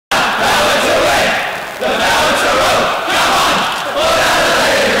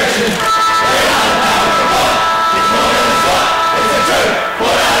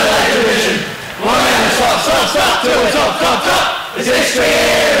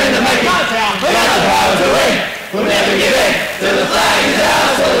we'll never give in till the flag is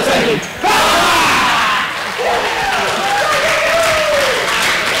ours for the taking.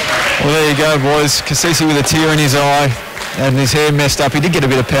 Well, there you go, boys. Cassisi with a tear in his eye and his hair messed up. He did get a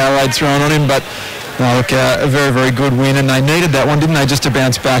bit of Powerade thrown on him, but no, look, a very, very good win, and they needed that one, didn't they, just to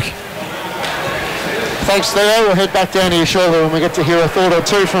bounce back. Thanks, Theo. We'll head back down to you shortly when we get to hear a thought or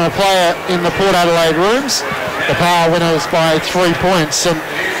two from a player in the Port Adelaide rooms. The Power winners by 3 points, and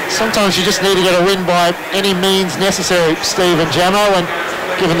sometimes you just need to get a win by any means necessary, Steve and Jamo, and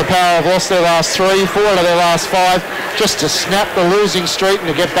given the Power have lost their last 3, 4 out of their last 5, just to snap the losing streak and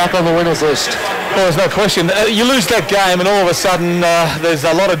to get back on the winners list. Well, there's no question. You lose that game and all of a sudden there's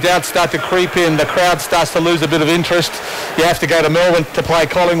a lot of doubts start to creep in. The crowd starts to lose a bit of interest. You have to go to Melbourne to play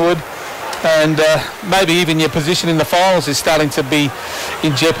Collingwood, and maybe even your position in the finals is starting to be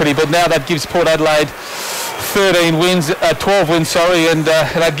in jeopardy. But now that gives Port Adelaide 12 wins, and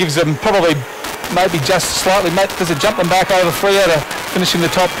that gives them probably maybe just slightly, does it jump them back over Freo to finish in the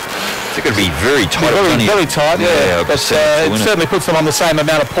top? I think it'd be very tight. Very tight, yeah. But it certainly puts them on the same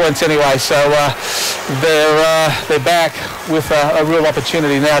amount of points anyway. So they're back with a real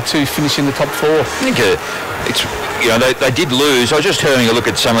opportunity now to finish in the top 4. I think it's, they did lose. I was just having a look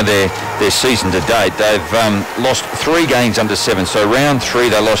at some of their season to date. They've lost 3 games under 7. So round 3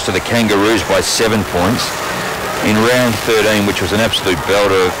 they lost to the Kangaroos by 7 points. In round 13, which was an absolute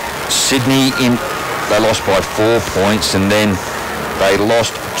belter, Sydney they lost by 4 points, and then they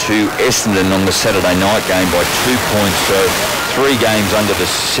lost to Essendon on the Saturday night game by 2 points. So 3 games under the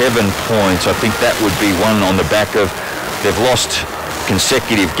 7 points. I think that would be one on the back of they've lost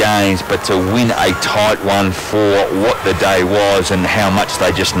consecutive games, but to win a tight one for what the day was and how much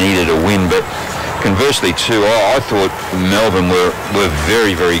they just needed a win. But conversely too, I thought Melbourne were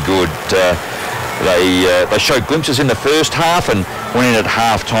very, very good. They showed glimpses in the first half, and went in at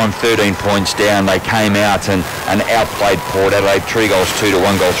half-time 13 points down. They came out and outplayed Port Adelaide 3 goals 2 to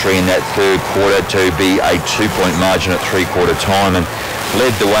 1 goal 3 in that third quarter to be a 2-point margin at 3-quarter time, and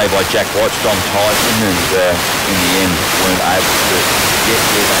led the way by Jack Watts, Dom Tyson, and in the end weren't able to get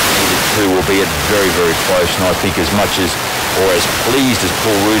where they needed to, albeit very, very close. And I think as much as, or as pleased as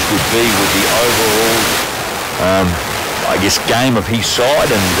Paul Roos would be with the overall game of his side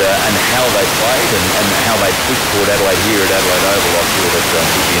and how they played and how they pushed Port Adelaide here at Adelaide Oval, I feel that it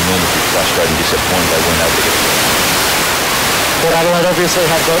would be enormously frustrating, disappointing they weren't able to get it. Port Adelaide obviously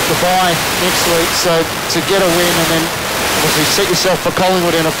have got the bye next week, so to get a win and then obviously set yourself for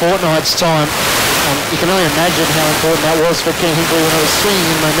Collingwood in a fortnight's time, you can only imagine how important that was for Ken Hinkley when it was swinging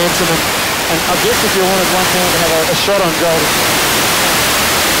in momentum, and I guess if you wanted one man to have a shot on goal,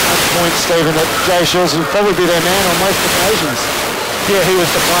 point, Stephen, that Jay Shields would probably be their man on most occasions. Yeah, he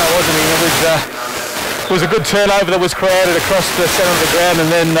was the player, wasn't he? It was a good turnover that was created across the centre of the ground, and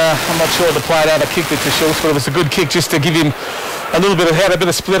then I'm not sure the player ever kicked it to Shields, but it was a good kick just to give him a little bit of head, a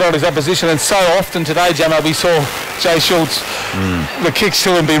bit of split on his opposition. And so often today, Jamo, we saw Jay Shields, the kicks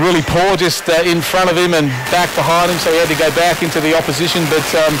to him be really poor, just in front of him and back behind him, so he had to go back into the opposition. But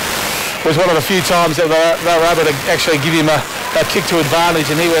it was one of the few times that they were able to actually give him a kick to advantage,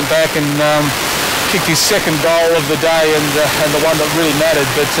 and he went back and kicked his second goal of the day and the one that really mattered.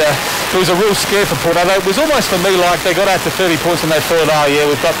 But it was a real scare for Port Adelaide. It was almost for me like they got out to 30 points and they thought, oh yeah,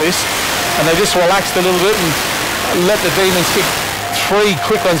 we've got this, and they just relaxed a little bit and let the Demons kick 3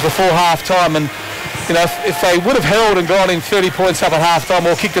 quick ones before half-time. And if they would have held and gone in 30 points up at half-time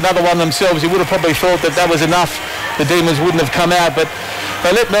or kicked another one themselves, you would have probably thought that was enough. The Demons wouldn't have come out, but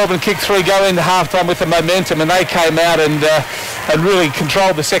they let Melbourne kick 3, go into half-time with the momentum, and they came out and really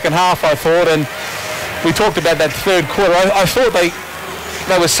controlled the second half, I thought. And we talked about that third quarter. I thought they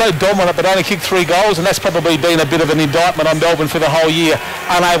were so dominant but only kicked 3 goals, and that's probably been a bit of an indictment on Melbourne for the whole year,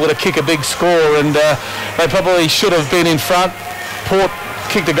 unable to kick a big score, and they probably should have been in front. Port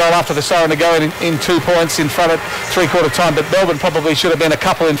kicked a goal after the siren to go in 2 points in front at 3-quarter time, but Melbourne probably should have been a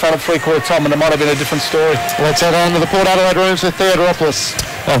couple in front at 3-quarter time, and it might have been a different story. Let's head on to the Port Adelaide rooms with Theodoropoulos.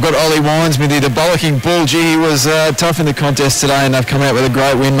 I've got Ollie Winesmithy, the bollocking bull. Gee, he was tough in the contest today, and they've come out with a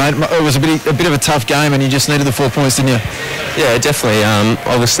great win, mate. It was a bit of a tough game, and you just needed the 4 points, didn't you? Yeah, definitely.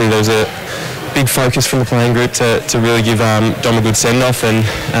 Obviously, there was a big focus from the playing group to really give Dom a good send-off, and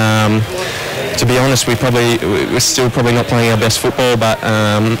to be honest, we're still probably not playing our best football, but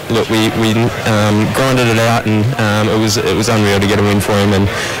look, we grinded it out, and it was unreal to get a win for him.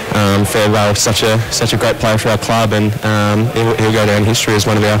 And Fairwell, such a great player for our club, and he'll go down in history as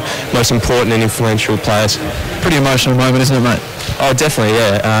one of our most important and influential players. Pretty emotional moment, isn't it, mate? Oh, definitely,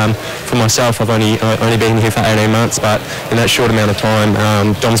 yeah. For myself, I've only been here for 18 months, but in that short amount of time,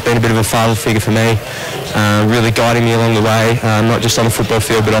 Dom's been a bit of a father figure for me, really guiding me along the way, not just on the football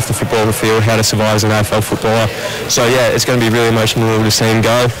field, but off the football field, how to survive as an AFL footballer. So, yeah, it's going to be really emotional to see him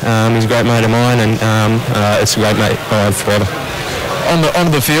go. He's a great mate of mine, and it's a great mate forever.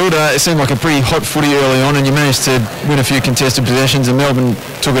 Onto the field, it seemed like a pretty hot footy early on, and you managed to win a few contested possessions, and Melbourne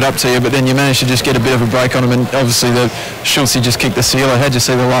took it up to you, but then you managed to just get a bit of a break on them, and obviously the Schultz just kicked the sealer. How'd you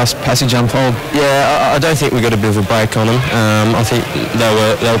see the last passage unfold? Yeah, I don't think we got a bit of a break on them. I think they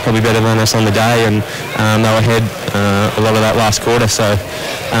were probably better than us on the day, and they were ahead a lot of that last quarter, so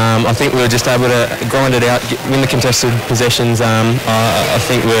I think we were just able to grind it out, win the contested possessions. I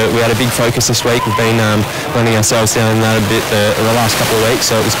think we had a big focus this week. We've been running ourselves down that a bit the last couple of weeks,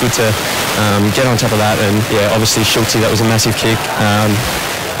 so it was good to get on top of that. And yeah, obviously Schultz, that was a massive kick.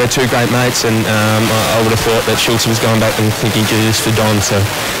 They're two great mates, and I would have thought that Schultz was going back and thinking do this for Don, so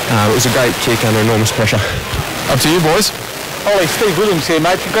it was a great kick under enormous pressure. Up to you, boys. Ollie, Steve Williams here,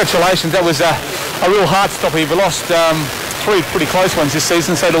 mate. Congratulations. That was a real heart stopper. You've lost three pretty close ones this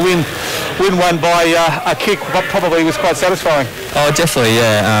season, so to win one by a kick probably was quite satisfying. Oh, definitely,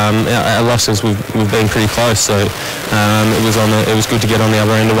 yeah. Our losses, we've been pretty close, so it was good to get on the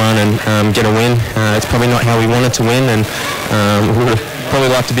other end of one and get a win. It's probably not how we wanted to win, and we would have probably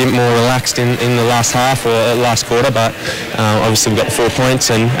liked to be more relaxed in the last half or last quarter, but obviously we got the 4 points,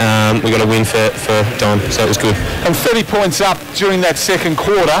 and we got a win for Don, so it was good. And 30 points up during that second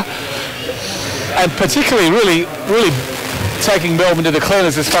quarter, and particularly really taking Melbourne to the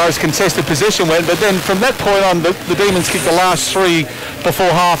cleaners as far as contested possession went, but then from that point on the Demons kicked the last three before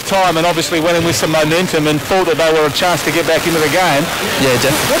half time and obviously went in with some momentum and thought that they were a chance to get back into the game. Yeah,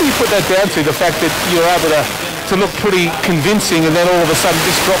 definitely. What do you put that down to, the fact that you were able to look pretty convincing and then all of a sudden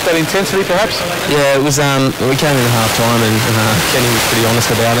just drop that intensity perhaps? Yeah, it was, we came in at half time and Kenny was pretty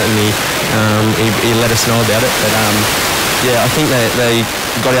honest about it, and he let us know about it, but yeah, I think they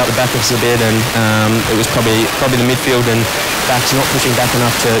got out the back of us a bit, and it was probably the midfield and backs not pushing back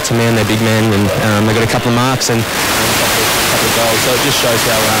enough to man their big men, and they got a couple of marks and a couple of goals, so it just shows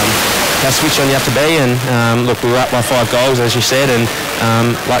how switched on you have to be. And look, we were up by 5 goals as you said, and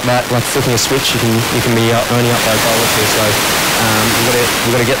like that, like flipping a switch, you can be only up by a goal or two, so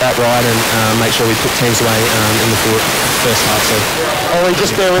we've got to get that right and make sure we put teams away in the first half. So Ollie,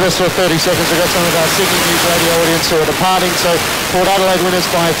 just bear with us for 30 seconds. We've got some of our Sydney News Radio audience who are departing. So Port Adelaide winners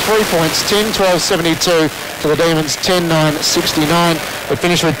by 3 points, 10-12-72 to the Demons, 10-9-69. We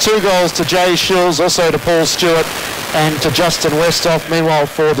finished with 2 goals to Jay Shills, also to Paul Stewart and to Justin Westhoff. Meanwhile,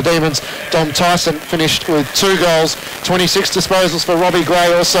 for the Demons, Dom Tyson finished with 2 goals, 26 disposals for Robbie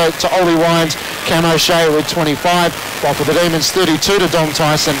Gray, also to Ollie Wines, Cam O'Shea with 25, while for the Demons, 32 to Dom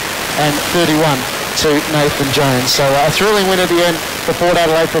Tyson and 31 to Nathan Jones. So a thrilling win at the end for Port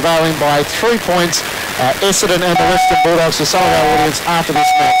Adelaide, prevailing by 3 points. Essendon and the Western Bulldogs are some of our audience after this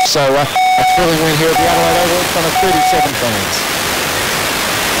match. So a thrilling win here at the Adelaide Oval in front of 37 fans.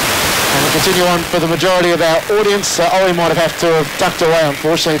 And we'll continue on for the majority of our audience. Ollie might have to have ducked away,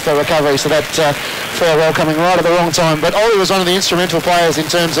 unfortunately, for recovery, so that farewell coming right at the wrong time. But Ollie was one of the instrumental players in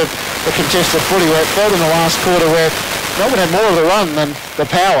terms of the contested footy, where it felt in the last quarter where Melbourne had more of the run than the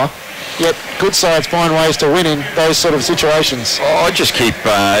power, yet good sides find ways to win in those sort of situations. I just keep,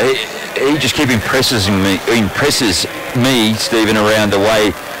 he just keep impresses me, Stephen, around the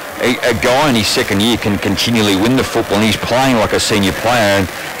way a guy in his second year can continually win the football, and he's playing like a senior player. And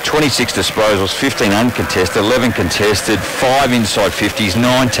 26 disposals, 15 uncontested, 11 contested, 5 inside 50s,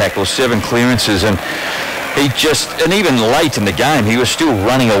 9 tackles, 7 clearances, and and even late in the game, he was still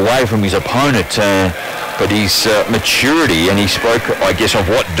running away from his opponent. But his maturity, and he spoke, I guess, of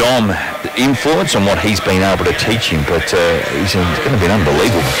what Dom influenced and what he's been able to teach him. But he's going to be an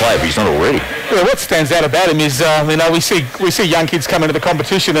unbelievable player if he's not already. Yeah, what stands out about him is, we see young kids come into the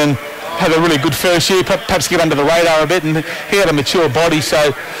competition and have a really good first year, perhaps get under the radar a bit, and he had a mature body,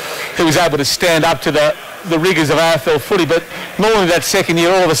 so he was able to stand up to the rigours of AFL footy. But normally that second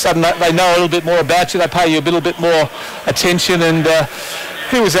year, all of a sudden they know a little bit more about you, they pay you a little bit more attention, and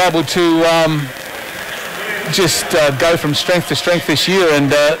he was able to just go from strength to strength this year,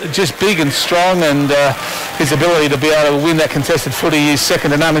 and just big and strong, and his ability to be able to win that contested footy is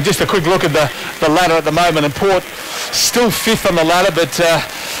second to none. And just a quick look at the ladder at the moment, and Port still 5th on the ladder, but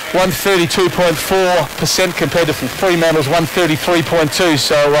 132.4% compared to Fremantle's 133.2%.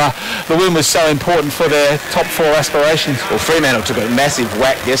 So the win was so important for their top 4 aspirations. Well, Fremantle took a massive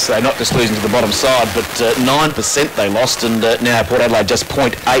whack yesterday, not just losing to the bottom side, but 9% they lost, and now Port Adelaide just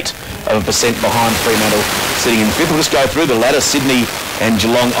 0.8% behind Fremantle, sitting in 5th. We'll just go through the ladder. Sydney and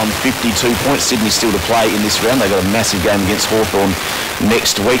Geelong on 52 points. Sydney still to play in this round. They've got a massive game against Hawthorn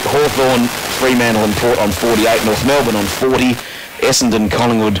next week. Hawthorn, Fremantle and Port on 48. North Melbourne on 40. Essendon,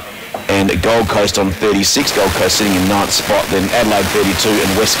 Collingwood and Gold Coast on 36. Gold Coast sitting in 9th spot. Then Adelaide 32 and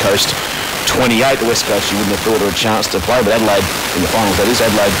West Coast 28. The West Coast you wouldn't have thought of a chance to play, but Adelaide in the finals, that is.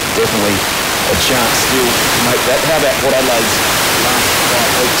 Adelaide definitely a chance still to make that. How about Port Adelaide's last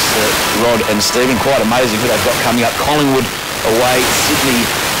 5 weeks, Rod and Stephen? Quite amazing who they've got coming up. Collingwood away, Sydney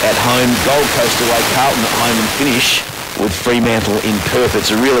at home, Gold Coast away, Carlton at home, and finish with Fremantle in Perth. It's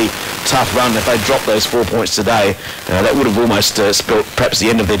a really tough run. If they drop those 4 points today, that would have almost spelt perhaps the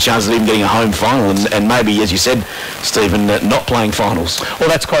end of their chances of even getting a home final, and maybe, as you said, Stephen, not playing finals. Well,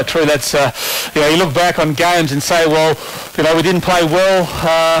 that's quite true. That's you look back on games and say, well, we didn't play well,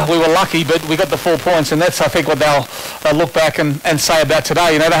 we were lucky, but we got the 4 points, and that's, I think, what they'll look back and say about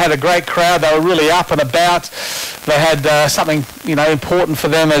today. They had a great crowd. They were really up and about. They had something, important for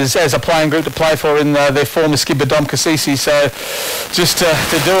them as a playing group to play for in their former skipper Dom Cassisi. So just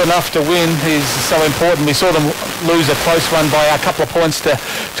to do enough to win is so important. We saw them lose a close one by a couple of points to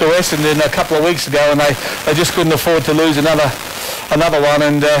Essendon a couple of weeks ago, and they just couldn't afford to lose another one,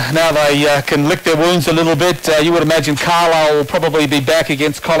 and now they can lick their wounds a little bit. You would imagine Carlisle will probably be back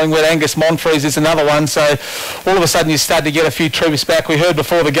against Collingwood. Angus Monfries is another one, so all of a sudden you start to get a few troops back. We heard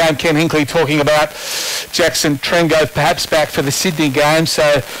before the game Ken Hinkley talking about Jackson Trengove perhaps back for the Sydney game,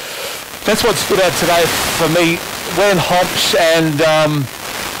 so that's what stood out today for me. When Hopsch and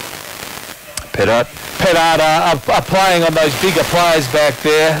Pettard are playing on those bigger players back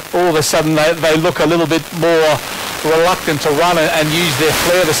there, all of a sudden they look a little bit more reluctant to run and use their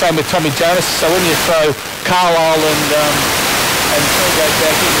flair. The same with Tommy Jonas. So when you throw Carlisle and Trengove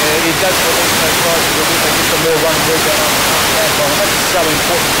back in there, it does release those guys a little bit. They get some more run and work out on the back line. That's so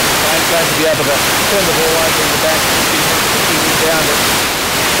important for the game, going to be able to turn the ball over in the back, kicking it down.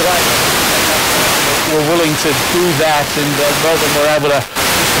 Today, were willing to do that, and Melbourne were able to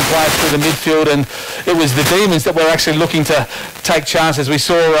push some players through the midfield, and it was the Demons that were actually looking to take chances. We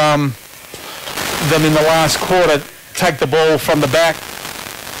saw them in the last quarter take the ball from the back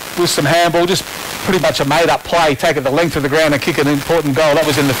with some handball, just pretty much a made-up play, take it the length of the ground and kick an important goal. That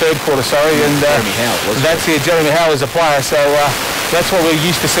was in the 3rd quarter, sorry. And Jeremy Howe, wasn't that's it. Jeremy Howe is a player, so that's what we're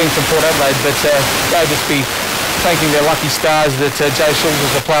used to seeing from Port Adelaide, but they'll just be thanking their lucky stars that Joe Schultz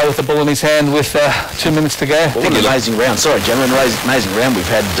was a player with the ball in his hand with 2 minutes to go. Well, what an amazing round. Sorry, gentlemen, amazing round. We've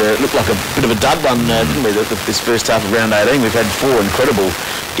had, looked like a bit of a dud one, didn't we, this first half of round 18. We've had 4 incredible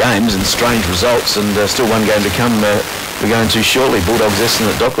games and strange results, and still one game to come we're going to shortly. Bulldogs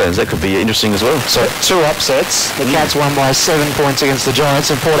Essendon at Docklands. That could be interesting as well. So 2 upsets. The Cats won by 7 points against the Giants,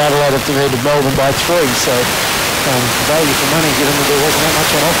 and Port Adelaide have defeated Melbourne by 3. So value for money, given that there wasn't that much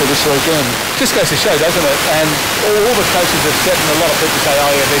on offer this weekend. Just goes to show, doesn't it? And all the coaches have said, and a lot of people say, oh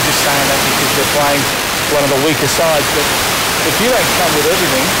yeah, they're just saying that because they're playing one of the weaker sides. But if you don't come with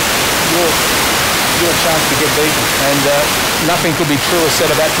everything, you're a chance to get beaten. And nothing could be truer said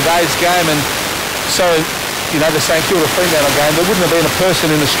about today's game. And so, the St Kilda Fremantle game, there wouldn't have been a person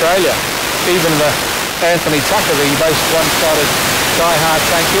in Australia, even Anthony Tucker, the most one-sided die-hard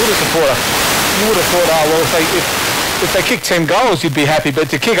St Kilda supporter. You would have thought, oh well, if they kick 10 goals, you'd be happy,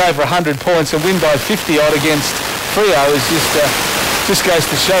 but to kick over 100 points and win by 50 odd against Freo is just goes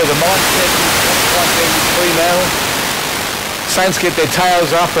to show the mindset right there with Fremantle. Saints get their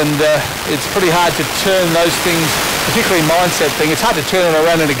tails up, and it's pretty hard to turn those things, particularly mindset thing. It's hard to turn it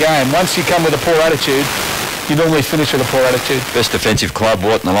around in a game. Once you come with a poor attitude, you normally finish with a poor attitude. Best defensive club,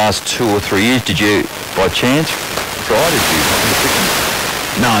 in the last 2 or 3 years? Did you, by chance, try? Did you?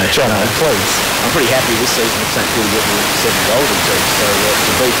 No, please. I'm pretty happy this season with St Kilda getting 7 goals in teams. So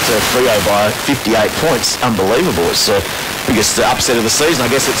to beat Freo by 58 points, unbelievable. It's the biggest upset of the season.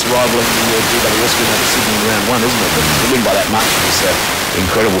 I guess it's rivaling the GWS win over Sydney in round 1, isn't it? But to win by that much is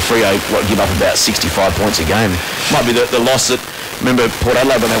incredible. Freo give up about 65 points a game. Might be the loss that, remember Port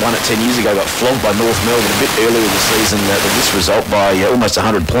Adelaide when they won it 10 years ago, got flogged by North Melbourne a bit earlier in the season than this result by almost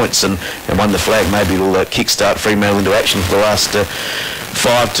 100 points and won the flag. Maybe it'll kick-start Fremantle into action for the last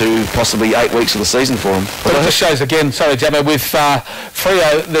 5 to possibly 8 weeks of the season for them. But it just shows again, sorry Jammer, with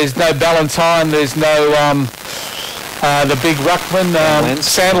Freo, there's no Ballantyne, there's no the big ruckman,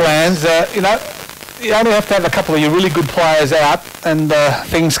 Sandilands. You only have to have a couple of your really good players out, and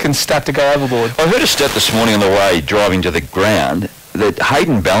things can start to go overboard. I heard a stat this morning on the way driving to the ground. that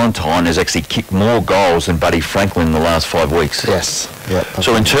Hayden Ballantyne has actually kicked more goals than Buddy Franklin in the last 5 weeks. Yes. Yep.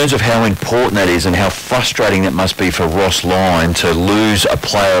 So in terms of how important that is and how frustrating that must be for Ross Lyon to lose a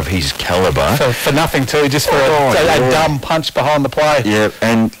player of his calibre. For nothing too, just for a dumb punch behind the play. Yeah,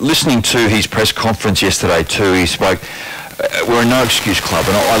 and listening to his press conference yesterday too, he spoke, we're a no excuse club,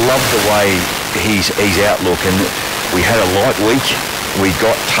 and I love the way his outlook, and we had a light week. We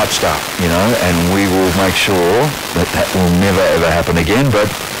got touched up, you know, and we will make sure that will never ever happen again. But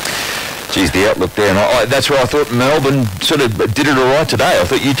geez, the outlook there, and that's where I thought Melbourne sort of did it all right today. I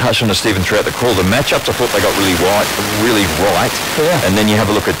thought you touched on it, Stephen, throughout the call. The matchups, I thought they got really right. Yeah. And then you have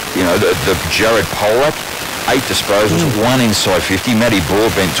a look at, you know, the Jared Polak, 8 disposals, 1 inside 50. Matty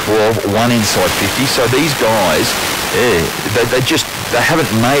Broadbent, 12, 1 inside 50. So these guys, they haven't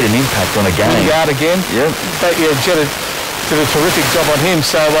made an impact on a game. Wingard again. Yeah. Jared did a terrific job on him.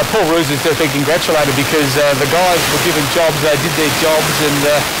 So Paul Roos is definitely congratulated because the guys were given jobs, they did their jobs, and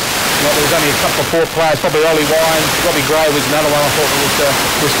there was only a couple of poor players, probably Ollie Wines. Robbie Gray was another one I thought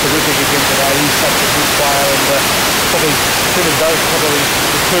was terrific again today. He's such a good player, and probably him and both probably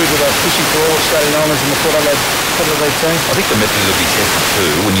the two that are pushing for all Australian honours in the Port Adelaide team. I think the method will be tested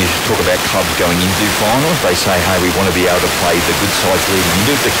too when you talk about clubs going into finals. They say, hey, we want to be able to play the good sides leading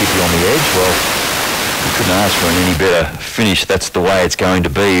into it to keep you on the edge. Well, you couldn't ask for an any better finish. That's the way it's going to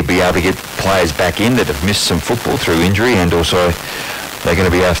be able to get players back in that have missed some football through injury, and also they're going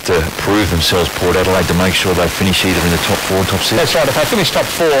to be able to prove themselves, Port Adelaide, to make sure they finish either in the top 4, top 6. That's right. If they finish top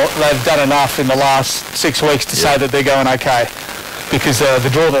 4, they've done enough in the last 6 weeks to say that they're going okay. Because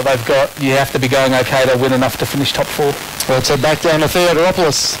the draw that they've got, you have to be going okay to win enough to finish top 4. Let's head back down to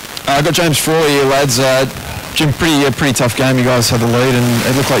Theodoropoulos. I got James Frawley here, lads. Jim, pretty tough game. You guys had the lead, and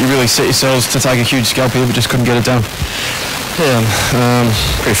it looked like you really set yourselves to take a huge scalp here, but just couldn't get it done. Yeah,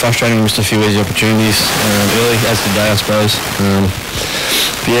 pretty frustrating. Missed a few easy opportunities early, as today, I suppose.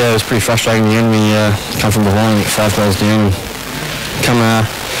 But yeah, it was pretty frustrating in the end. We come from behind, 5 goals down, and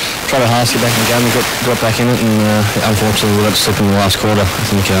tried to hard to get back in the game. We got back in it, and unfortunately we got to slip in the last quarter. I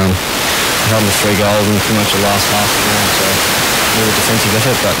think we held them to 3 goals in pretty much the last half of the game, so really defensive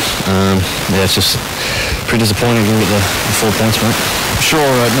effort, but yeah, it's just pretty disappointing to get the 4 points, mate. Sure,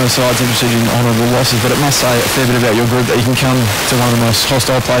 no side's interested in honourable losses, but it must say a fair bit about your group that you can come to one of the most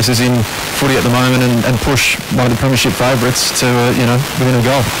hostile places in footy at the moment and push one of the premiership favourites to, within a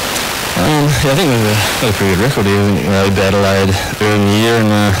goal. Yeah, I think we've got a pretty good record here. We beat Adelaide early in the year,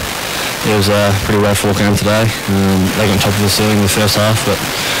 and it was a pretty way-forward game today. They got on top of the ceiling in the first half, but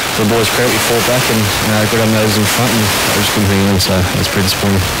for the boys' credit, we fought back and got our noses in front, and I just couldn't hang on, so it's pretty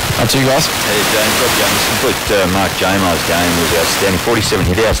disappointing. Up to you guys. Hey, James, Rob Jamieson. Mark Jamar's game was outstanding. 47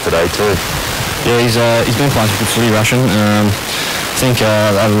 hit-outs today too. Yeah, he's been playing some good footy, Russian. I think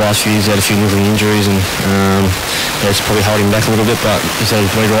over the last few years he had a few niggling injuries, and it's probably holding him back a little bit, but he's had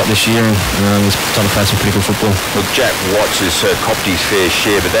his bleed right this year, and he's starting to play some pretty good football. Look, Jack Watts has copped his fair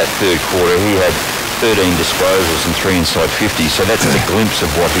share, but that third quarter he had 13 disposals and 3 inside 50, so that's a glimpse of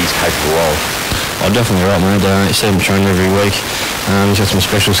what he's capable of. Oh, definitely right, mate. You see him training every week. He's got some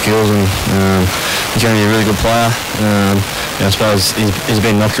special skills, and he's going to be a really good player. I suppose he's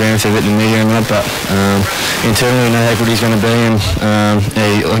been knocked around a bit in the media and that, but internally we know how good he's going to be, and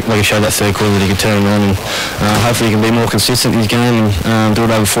like he showed that third quarter that he could turn it on, and hopefully he can be more consistent in his game and do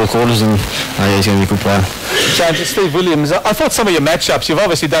it over 4 quarters, and he's going to be a good player. James, Steve Williams, I thought some of your matchups, you've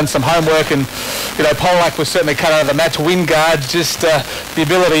obviously done some homework, and Polak was certainly cut out of the match. Wingard, just the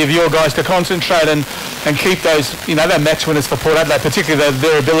ability of your guys to concentrate and keep those, that match winners for Port Adelaide, particularly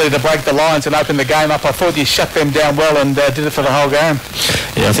their ability to break the lines and open the game up. I thought you shut them down well and did it for the whole game.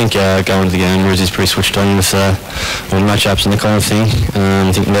 Yeah, I think going into the game, Ruzzi's pretty switched on with all the matchups and the kind of thing.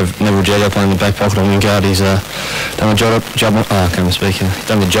 I think Neville Jago playing in the back pocket on Wingard. He's done a job done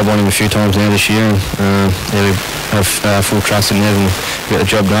the job on him a few times now this year, and we have full trust in Nev and get the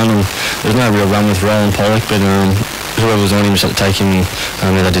job done. And there's no real run with Roland Pollock, but whoever was on him just had to take him,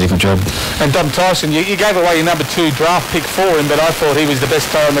 and they did a good job. And Dom Tyson, you gave away your number 2 draft pick for him, but I thought he was the best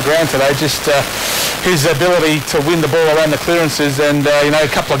player on the ground today. Just his ability to win the ball around the clearances, and a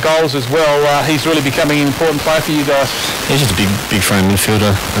couple of goals as well. He's really becoming an important player for you guys. He's just a big frame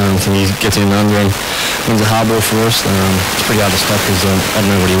midfielder. I think he gets in under and wins a hard ball for us. It's pretty hard to stop because I don't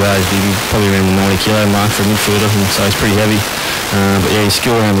know what he weighs, but he's probably around the 90 kilo mark for a midfielder, and so he's pretty heavy. But yeah, he's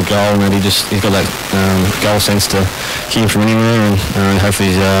skilled around the goal, and he's got that goal sense to kick him from anywhere, and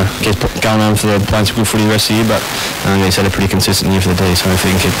hopefully he gets going on for playing some good footy the rest of the year. But he's had a pretty consistent year for the D, so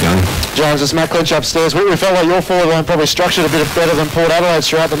hopefully he can keep going. James, it's Matt Clinch upstairs. We felt like your forward line probably structured a bit better than Port Adelaide's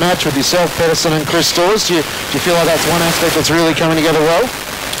throughout the match with yourself, Pedersen and Chris Stores. Do you feel like that's one aspect that's really coming together well?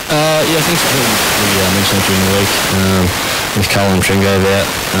 Yeah, I think so. We mentioned it during the week. with Cole and Tringo out,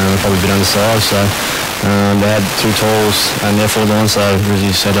 probably a bit undersized, so they had 2 talls and their forward line, so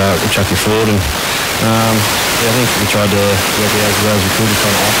Rizzy said we'll chuck you forward, and I think we tried to work it out as well as we could to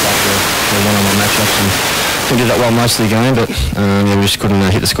kind of off the one-on-one matchups, and we did that well most of the game, but we just couldn't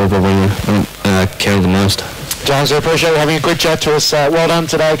hit the scoreboard when counted the most. James, I appreciate you having a good chat to us. Well done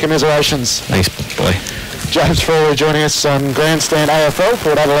today. Commiserations. Thanks, boy. James Frawley joining us on Grandstand AFL.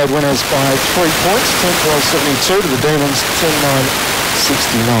 Port Adelaide winners by 3 points, 10-12-72 to the Demons,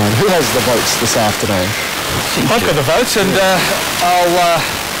 10-9-69. Who has the votes this afternoon? I've got the votes, and I'll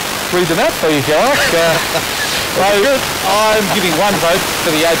read them out for you if you like. I'm giving 1 vote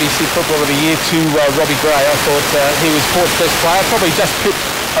for the ABC Footballer of the Year to Robbie Gray. I thought he was Port's best player. Probably just pipped,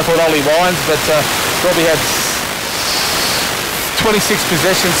 I thought, Ollie Wines, but Robbie had 26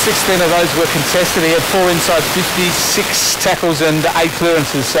 possessions, 16 of those were contested. He had 4 inside 50s, 6 tackles and 8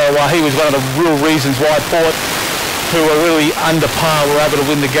 clearances. So he was one of the real reasons why Port, who were really under par, were able to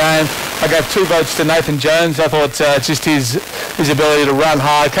win the game. I gave 2 votes to Nathan Jones. I thought just his ability to run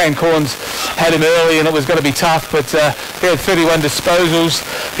hard. Kane Corns had him early and it was going to be tough, but he had 31 disposals.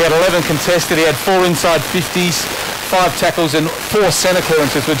 He had 11 contested. He had 4 inside 50s, 5 tackles and 4 centre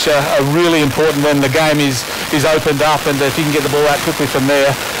clearances, which are really important when the game is opened up, and if you can get the ball out quickly from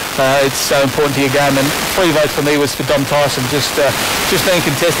there, it's so important to your game. And 3 votes for me was for Dom Tyson, just being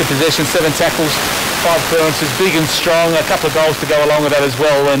contested possession, 7 tackles, 5 clearances, big and strong, a couple of goals to go along with that as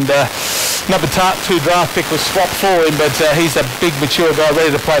well. And number 2 draft pick was swapped for him, but he's a big, mature guy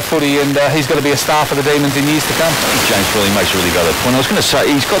ready to play footy, and he's going to be a star for the Demons in years to come. James really makes a really valid point. I was going to say,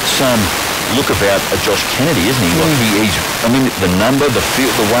 he's got some look about Josh Kennedy, isn't he? Like the number, the feel,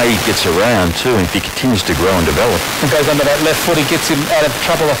 the way he gets around too, and if he continues to grow and develop. And goes under that left foot, he gets him out of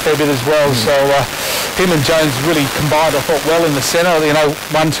trouble a fair bit as well. So him and Jones really combined, I thought, well in the centre.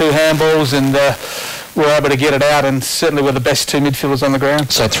 1-2 handballs, and were able to get it out, and certainly were the best 2 midfielders on the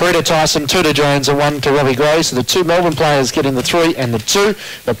ground. So 3 to Tyson, 2 to Jones and 1 to Robbie Gray. So the 2 Melbourne players getting the 3 and the 2.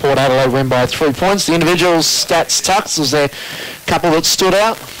 But Port Adelaide win by 3 points. The individual stats, Tux, was there a couple that stood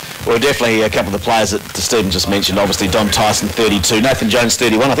out? Well, definitely a couple of the players that Stephen just mentioned. Obviously, Dom Tyson, 32. Nathan Jones,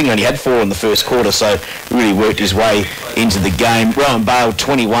 31. I think he only had 4 in the first quarter, so really worked his way into the game. Rowan Bale,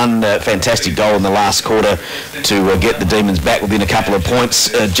 21. Fantastic goal in the last quarter to get the Demons back within a couple of points.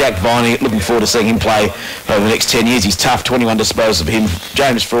 Jack Viney, looking forward to seeing him play over the next 10 years. He's tough. 21 disposals of him.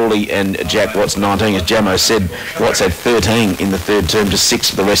 James Frawley and Jack Watts, 19. As Jamo said, Watts had 13 in the third term, just 6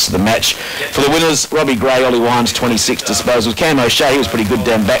 for the rest of the match. For the winners, Robbie Gray, Ollie Wines, 26 disposals. Cam O'Shea, he was pretty good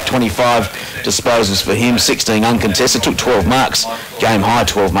down back. 25 disposals for him, 16 uncontested, took 12 marks, game high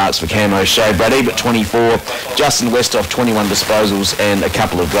 12 marks for Cam O'Shea. Brad Ebert, 24, Justin Westhoff, 21 disposals and a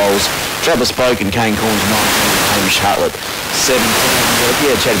couple of goals. Travis Polk and Kane Corns, 19, Hamish Hartlett, 17.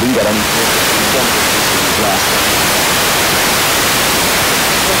 Chad Wingard only 4 last.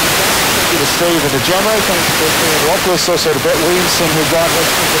 Thank you to Steve and to Jamo. Thanks to Ian Lockless, also to Brett Williamson, who guided us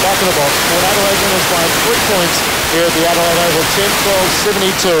from the back of the box. Port Adelaide winners by 3 points here at the Adelaide Oval,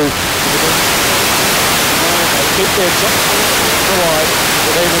 10-12-72. They keep their top alive,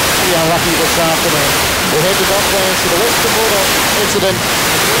 but they were pretty unlucky this afternoon. We'll head to Docklands to the Western Border incident.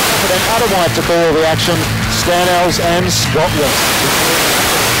 For then Adam White to call the action, Stanells and Scott West.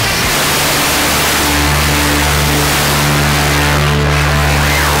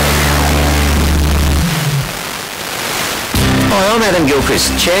 Hi, I'm Adam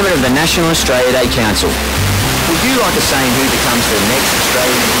Gilchrist, Chairman of the National Australia Day Council. Would you like a say in who becomes the next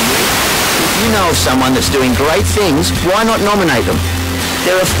Australian of the Year? If you know of someone that's doing great things, why not nominate them?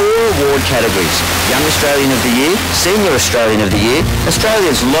 There are 4 award categories: Young Australian of the Year, Senior Australian of the Year,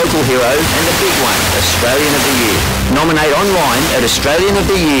 Australia's Local Hero, and the big one, Australian of the Year. Nominate online at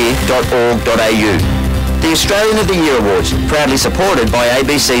australianoftheyear.org.au. The Australian of the Year Awards, proudly supported by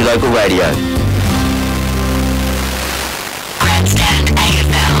ABC Local Radio. Grandstand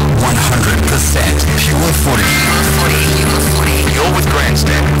AFL. 100% pure footy. You're with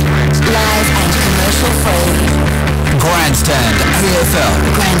Grandstand. Live and commercial free. Grandstand AFL.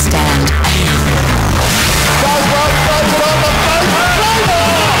 Grandstand AFL.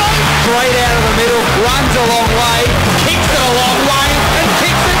 Straight out of the middle, runs a long way, kicks it a long way, and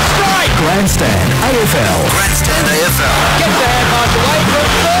kicks it straight. Grandstand AFL. Grandstand AFL. Gets the hand pass away from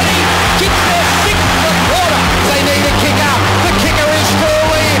 30, kicks their 6th quarter. They need a kick up. The kicker is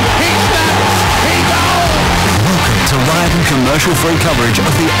Crawley. He snaps. He goes. Welcome to live and commercial-free coverage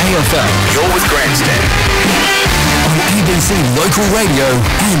of the AFL. You're with Grandstand. On ABC Local Radio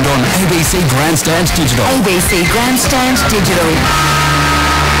and on ABC Grandstand Digital. ABC Grandstand Digital.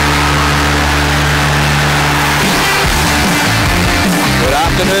 Good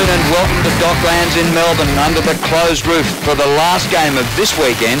afternoon and welcome to Docklands in Melbourne under the closed roof for the last game of this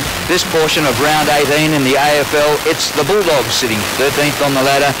weekend, this portion of round 18 in the AFL. It's the Bulldogs sitting 13th on the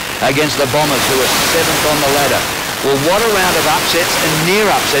ladder against the Bombers, who are 7th on the ladder. Well, what a round of upsets and near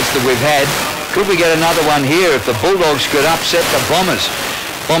upsets that we've had. Could we get another one here if the Bulldogs could upset the Bombers?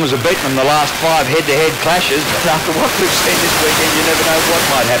 Bombers have beaten them the last 5 head-to-head clashes, but after what we've seen this weekend, you never know what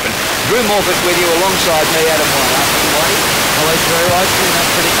might happen. Drew Morford with you alongside me, Adam White. Hello, Drew. I think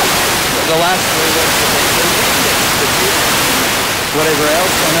that's pretty good. The last 3 weeks have been good. Whatever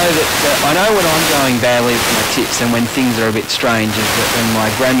else, I know when I'm going badly with my tips and when things are a bit strange is that when my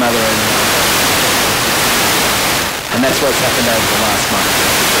grandmother and that's what's happened over the last month.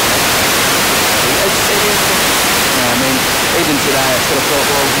 I mean, even today I sort of thought,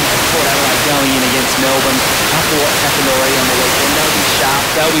 well, Port Adelaide going in against Melbourne, after what's happened already on the weekend, they'll be sharp,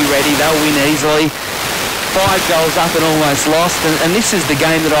 they'll be ready, they'll win easily. 5 goals up and almost lost, and this is the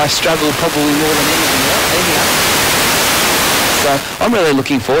game that I struggle probably more than anything else. So I'm really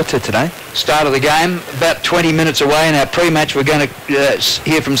looking forward to today. Start of the game, about 20 minutes away. In our pre-match, we're going to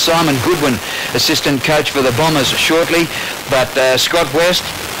hear from Simon Goodwin, assistant coach for the Bombers, shortly. But Scott West,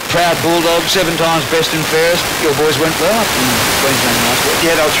 proud Bulldog, 7 times best and fairest. Your boys went well up in Queensland last week.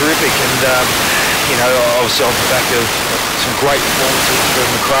 Yeah, they were terrific, and obviously off the back of some great performances from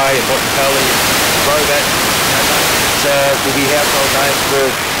McRae and Bottinelli and Robat, will be household names for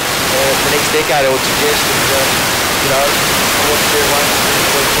the next decade, I would suggest. And I watched their one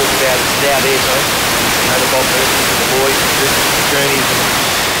we talked about it's now there, so the Bob Murphys and the boys, the journeys and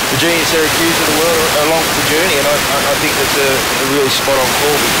the junior Syracuse of the world are along for the journey, and I think that's a really spot on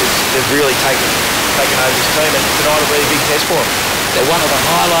call because they've really taken over this team, and tonight will be a big test for them. So one of the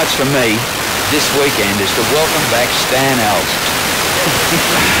highlights for me this weekend is to welcome back Stan Alls.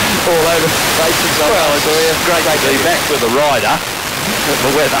 All over the faces of it's great to be back with the rider.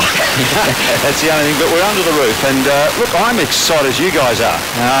 The weather. That's the only thing. But we're under the roof, and look, I'm excited as you guys are.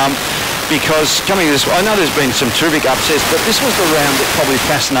 Because coming to this, I know there's been some terrific upsets, but this was the round that probably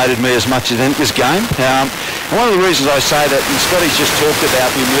fascinated me as much as this game. And one of the reasons I say that, and Scotty's just talked about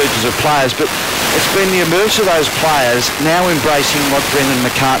the emergence of players, but it's been the emergence of those players now embracing what Brendan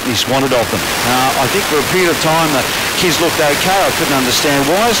McCartney's wanted of them. I think for a period of time the kids looked okay. I couldn't understand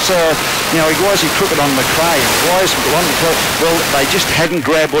why is he crooked on McRae? Why is well, they just hadn't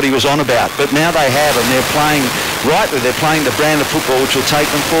grabbed what he was on about, but now they have, and they're playing rightly. They're playing the brand of football which will take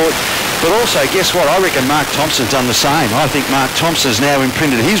them forward. But also, guess what? I reckon Mark Thompson's done the same. I think Mark Thompson's now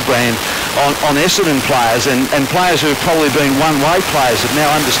imprinted his brand on Essendon players, and players who have probably been one-way players have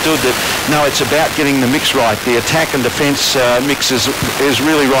now understood that, no, it's about getting the mix right. The attack and defence mix is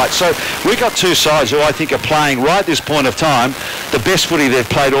really right. So we've got 2 sides who I think are playing, right at this point of time, the best footy they've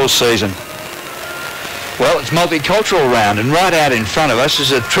played all season. Well, it's multicultural round, and right out in front of us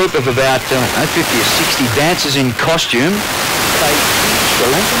is a troop of about 50 or 60 dancers in costume.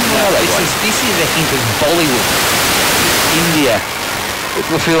 This is a hint of Bollywood. India. It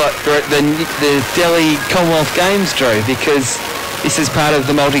will feel like the Delhi Commonwealth Games, Drew, because this is part of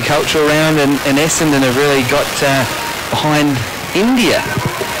the multicultural round, and Essendon have really got behind India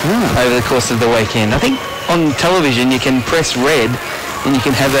over the course of the weekend. I think on television you can press red and you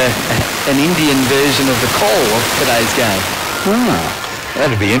can have an Indian version of the call of today's game.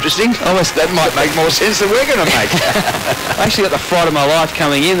 That'd be interesting. Almost, that might make more sense than we're going to make. I actually got the fright of my life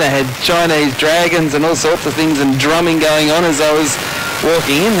coming in. They had Chinese dragons and all sorts of things and drumming going on as I was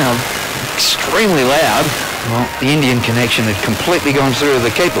walking in. They were extremely loud. Well, the Indian connection had completely gone through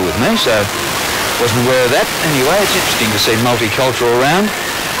the keeper with me, so wasn't aware of that. Anyway, it's interesting to see multicultural round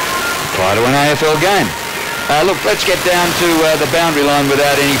prior to an AFL game. Look, let's get down to the boundary line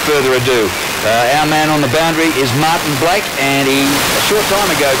without any further ado. Our man on the boundary is Martin Blake, and he, a short time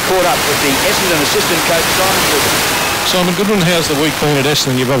ago, caught up with the Essendon assistant coach, Simon Goodwin. Simon Goodwin, how's the week been at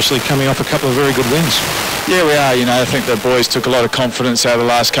Essendon? You've obviously coming off a couple of very good wins. Yeah, we are. I think the boys took a lot of confidence out of the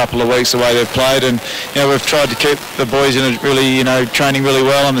last couple of weeks, the way they've played, and we've tried to keep the boys in really, training really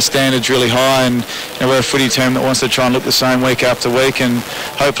well, and the standards really high, and we're a footy team that wants to try and look the same week after week, and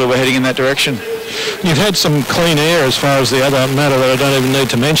hopefully we're heading in that direction. You've had some clean air as far as the other matter that I don't even need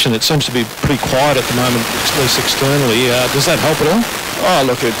to mention. It seems to be pretty quiet at the moment, at least externally. Does that help at all? Oh,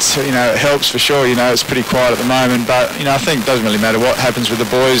 look, it's it helps for sure. It's pretty quiet at the moment, but I think it doesn't really matter what happens with the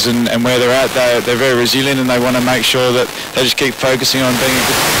boys and where they're at. They're very resilient, and they want to make sure that they just keep focusing on being a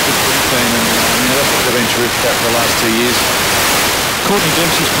good team, and that's what they've been terrific at for the last 2 years. Courtney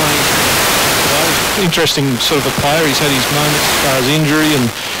Dempsey's playing today. Interesting sort of a player. He's had his moments as far as injury and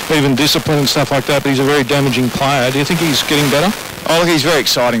even discipline and stuff like that, but he's a very damaging player. Do you think he's getting better? Oh, look, he's a very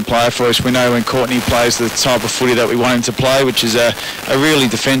exciting player for us. We know when Courtney plays the type of footy that we want him to play, which is a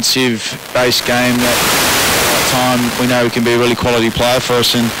really defensive-based game that at time we know he can be a really quality player for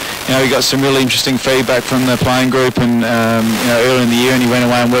us. And, you know, we got some really interesting feedback from the playing group and, you know, early in the year, and he went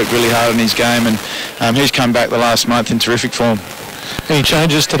away and worked really hard on his game, and he's come back the last month in terrific form. Any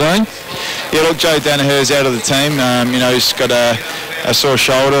changes today? Yeah, look, Joe Danaher's out of the team. You know, he's got a sore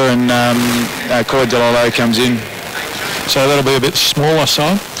shoulder, and Corey Delalo comes in. So that'll be a bit smaller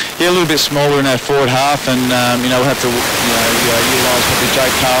side? Yeah, a little bit smaller in our forward half, and you know, we'll have to utilise probably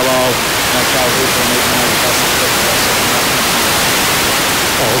Jake Carlisle, Carl Hooper, and even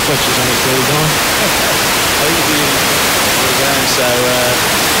Oh, Fletcher's only 39. I think he's in the game, so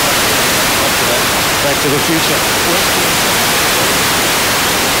after that, back to the future.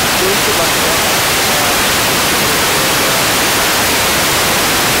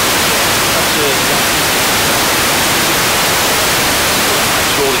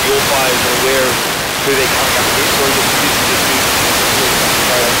 Sure that your players are aware of who they're coming up against, or is it business as usual?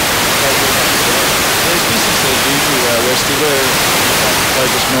 It's business as usual, Westy. We're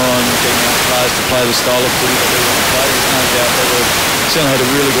focused more on getting our players to play the style of footy that we want to play. There's no doubt that we've certainly had a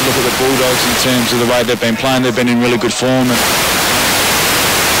really good look at the Bulldogs in terms of the way they've been playing. They've been in really good form. And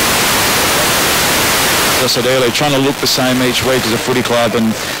as I said earlier, trying to look the same each week as a footy club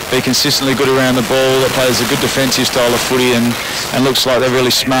and be consistently good around the ball, that plays a good defensive style of footy and looks like they're really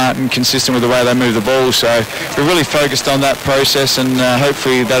smart and consistent with the way they move the ball. So we're really focused on that process, and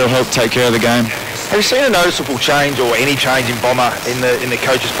hopefully that'll help take care of the game. Have you seen a noticeable change or any change in Bomber in the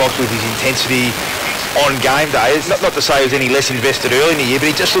coach's box with his intensity on game day? It's not to say he was any less invested early in the year, but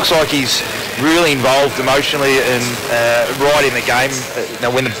he just looks like he's really involved emotionally and right in the game.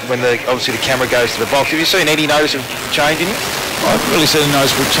 When obviously the camera goes to the box, have you seen any noticeable change in him? I haven't really seen a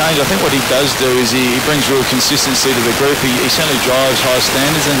noticeable change. I think what he does do is he brings real consistency to the group. He certainly drives high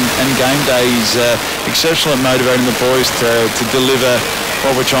standards, and game day he's exceptional at motivating the boys to deliver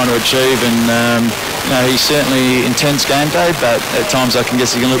what we're trying to achieve. And you know, he's certainly intense game day, but at times I can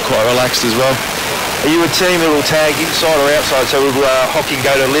guess he can look quite relaxed as well. Are you a team that will tag inside or outside? So will Hocking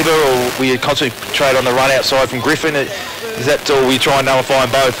go to Libba, or will you concentrate on the run outside from Griffin? Is that, or will you try and nullify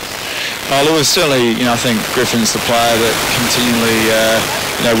them both? Look, certainly, you know, I think Griffin's the player that continually,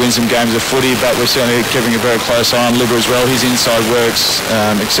 wins some games of footy, but we're certainly keeping a very close eye on Libba as well. His inside work's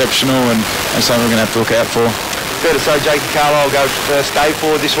exceptional and something we're going to have to look out for. Fair to say Jake Carlisle will go stay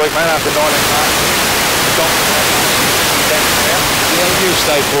forward this week, mate, after 19 months. Yeah, we'll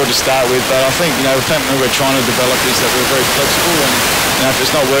stay forward to start with, but I think, you know, something we're trying to develop is that we're very flexible, and you know, if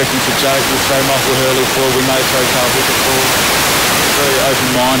it's not working for Jake, we'll throw Michael Hurley forward, we may throw Carl Hooper forward. We're very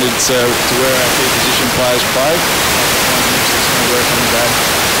open-minded to where our key position players play. It's going to work on the day.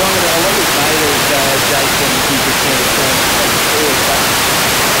 Simon, a lot was made of Jake and his return to form forward, but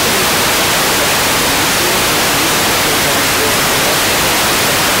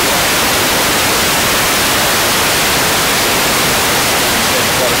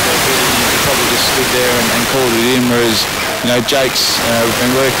he probably just stood there and called it in, whereas, you know, Jake's we've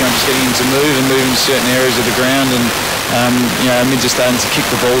been working on just getting him to move and moving certain areas of the ground, and you know, our mids are starting to kick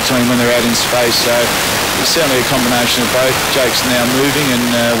the ball to him when they're out in space. So it's certainly a combination of both. Jake's now moving,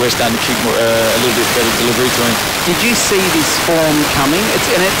 and we're starting to kick a little bit better delivery to him. Did you see this form coming?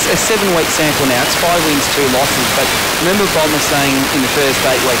 It's a 7-week sample now. It's 5 wins, 2 losses. But remember Bomber saying in the first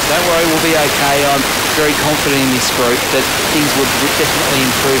 8 weeks, don't worry, we'll be okay. I'm very confident in this group that things would definitely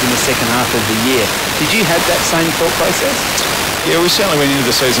improve in the second half of the year. Did you have that same thought process? Yeah, we certainly went into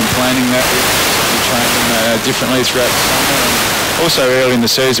the season planning that. We trained them differently throughout the summer, and also early in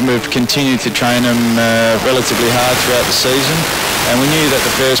the season we've continued to train them relatively hard throughout the season, and we knew that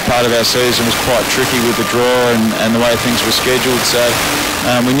the first part of our season was quite tricky with the draw and the way things were scheduled, so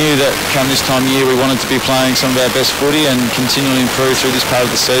we knew that come this time of year we wanted to be playing some of our best footy and continually improve through this part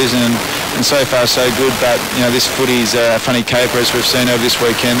of the season, and so far so good. But you know, this footy is a funny caper, as we've seen over this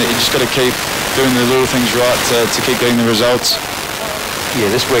weekend, that you just got to keep doing the little things right to keep getting the results. Yeah,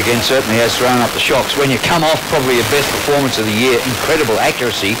 this weekend certainly has thrown up the shocks. When you come off probably your best performance of the year, incredible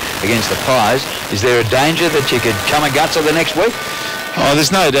accuracy against the Pies, is there a danger that you could come a guts of the next week? Oh,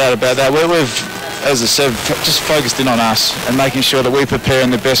 there's no doubt about that. We've, as I said, just focused in on us and making sure that we prepare in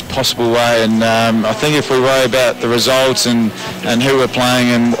the best possible way. And I think if we worry about the results and who we're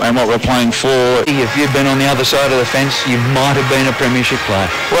playing and what we're playing for. If you'd been on the other side of the fence, you might have been a premiership player.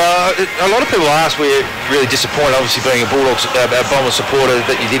 Well, a lot of people ask, we're really disappointed, obviously being a Bulldogs, Bombers supporter,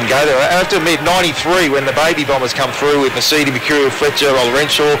 that you didn't go there. I have to admit, 93, when the baby Bombers come through with Mercedes, Mercurial, Fletcher, Roll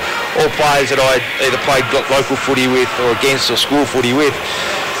Renshaw, all players that I either played local footy with or against or school footy with,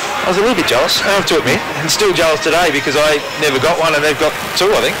 I was a little bit jealous, I have to admit, and still jealous today because I never got one and they've got two,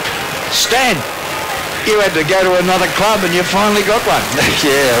 I think. Stan, you had to go to another club and you finally got one.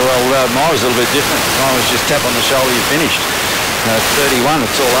 Yeah, well, mine was a little bit different. Mine was just tap on the shoulder, you finished. 31,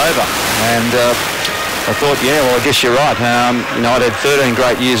 it's all over. And I thought, yeah, well, I guess you're right. You know, I'd had 13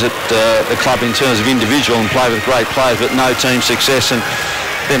 great years at the club in terms of individual and played with great players, but no team success. And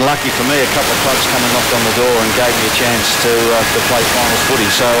then lucky for me, a couple of clubs come and knocked on the door and gave me a chance to play finals footy.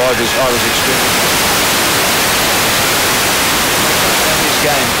 So I was extremely this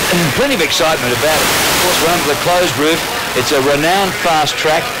game. Plenty of excitement about it. Of course, we're under the closed roof. It's a renowned fast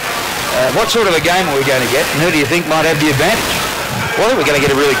track. What sort of a game are we going to get, and who do you think might have the advantage? Well, I think we're going to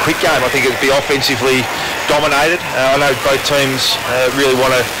get a really quick game. I think it'll be offensively dominated. I know both teams really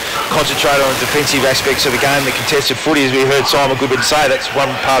want to concentrate on the defensive aspects of the game. The contested footy, as we heard Simon Goodwin say, that's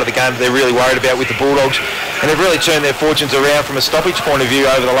one part of the game that they're really worried about with the Bulldogs. And they've really turned their fortunes around from a stoppage point of view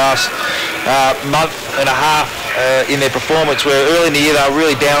over the last month and a half in their performance, where early in the year they were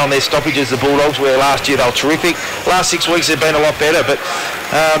really down on their stoppages, the Bulldogs, where last year they were terrific. Last 6 weeks they've been a lot better, but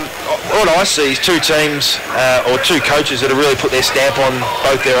what I see is two teams or two coaches that have really put their stamp on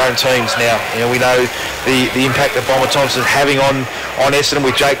both their own teams now. You know, we know the impact that Bomber Thompson's having on Essendon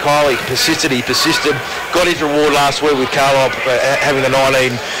with Jake Kyle. He persisted, got his reward last week with Carlisle having the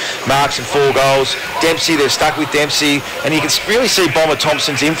 19 marks and 4 goals. Dempsey, they've stuck with Dempsey, and you can really see Bomber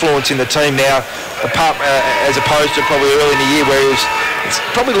Thompson's influence in the team now, as opposed to probably early in the year where he was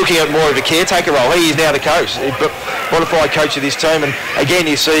probably looking at more of a caretaker role. He is now the coach, but modified coach of this team. And again,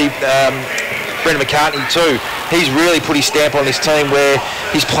 you see Brendan McCartney too. He's really put his stamp on this team where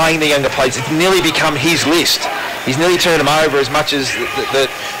he's playing the younger players. It's nearly become his list. He's nearly turned them over as much as that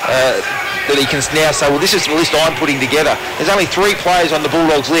he can now say, well, this is the list I'm putting together. There's only 3 players on the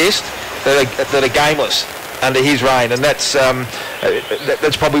Bulldogs list that are gameless under his reign, and that's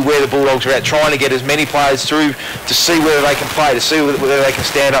probably where the Bulldogs are at, trying to get as many players through to see whether they can play, to see whether they can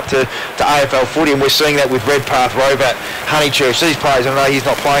stand up to AFL footy, and we're seeing that with Redpath, Robat, Honeychurch, these players. I know he's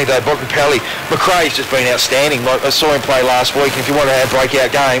not playing today, Bottenpelli. McRae's just been outstanding. I saw him play last week, and if you want to have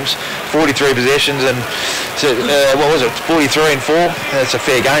breakout games, 43 possessions and, what was it, 43 and 4? That's a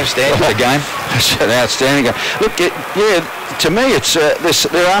fair game, Stan. What a game. That's an outstanding game. Look, yeah, to me, it's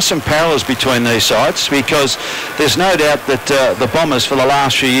there are some parallels between these sides, because there's no doubt that the Bombers for the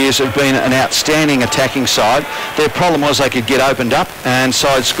last few years have been an outstanding attacking side. Their problem was they could get opened up and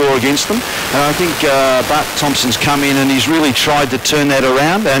sides score against them. And I think Bart Thompson's come in and he's really tried to turn that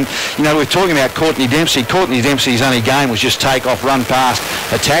around. And, you know, we're talking about Courtney Dempsey. Courtney Dempsey's only game was just take off, run past,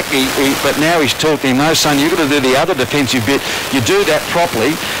 attack. But now he's talking, no, son, you've got to do the other defensive bit. You do that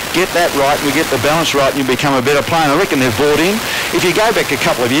properly, get that right, and we get the balance right, and you become a better player. And I reckon they've bought in. If you go back a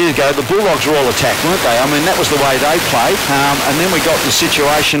couple of years ago, the Bulldogs were all attack, weren't they? I mean, that was the way they played. And then we got the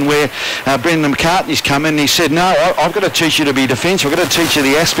situation where Brendan McCartney's come in and he said, no, I've got to teach you to be defensive. I've got to teach you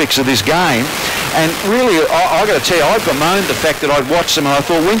the aspects of this game. And really, I've got to tell you, I bemoaned the fact that I'd watched them and I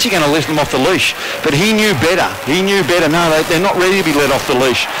thought, when's he going to lift them off the leash? But he knew better. He knew better. No, they're not ready to be let off the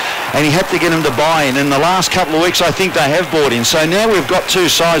leash. And he had to get them to buy in. In the last couple of weeks, I think they have bought in. So now we've got two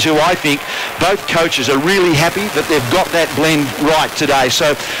sides who I think both coaches are really happy that they've got that blend right today.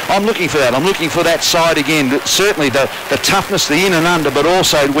 So I'm looking for that. I'm looking for that side again. Certainly the toughness, the in and under, but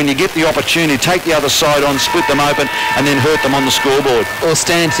also when you get the opportunity, take the other side on, split them open, and then hurt them on the scoreboard. Well,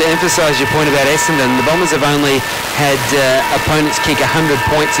 Stan, to emphasise your point about Essendon, the Bombers have only had opponents kick 100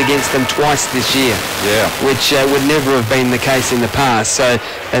 points against them twice this year. Yeah. Which would never have been the case in the past. So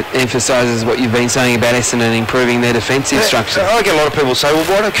it emphasises what you've been saying about Essendon improving their defensive structure. I get a lot of people say, well,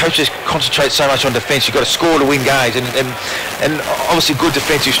 why don't coaches concentrate so much on defence? You've got to score to win games, and obviously good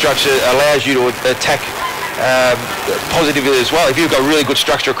defensive structure allows you to attack positively as well. If you've got really good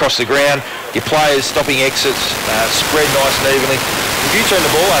structure across the ground, your players stopping exits, spread nice and evenly. If you turn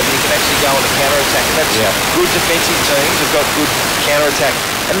the ball over, you can actually go on a counter-attack, and that's good defensive teams have got good counter-attack.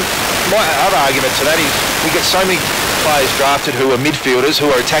 And my other argument to that is we get so many players drafted who are midfielders, who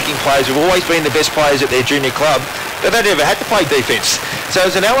are attacking players, who've always been the best players at their junior club, but they never had to play defence. So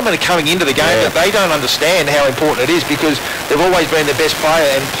there's an element of coming into the game that they don't understand how important it is, because they've always been the best player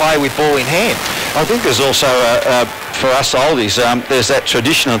and play with ball in hand. I think there's also, for us oldies, there's that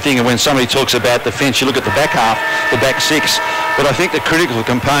traditional thing of when somebody talks about defence, you look at the back half, the back six, but I think the critical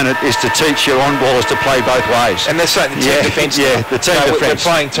component is to teach your on-ballers to play both ways. And there's certainly team defence. Yeah, the team defence.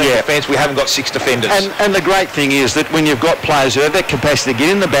 We're playing team defence, we haven't got 6 defenders. And the great thing is that when you've got players who have that capacity to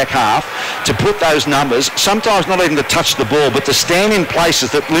get in the back half, to put those numbers, sometimes not even to touch the ball, but to stand in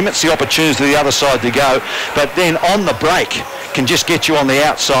places that limits the opportunities to the other side to go, but then on the break, can just get you on the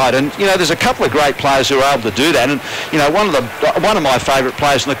outside. And, you know, there's a couple of great players who are able to do that. And, you know, one of my favourite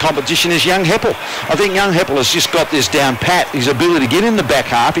players in the competition is young Heppel. I think young Heppel has just got this down pat, his ability to get in the back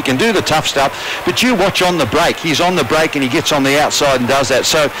half. He can do the tough stuff. But you watch on the break. He's on the break and he gets on the outside and does that.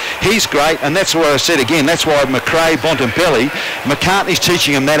 So he's great. And that's what I said again. That's why McRae, Bontempelli, McCartney's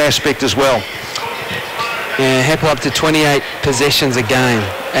teaching him that aspect as well. Yeah, Heppel up to 28 possessions a game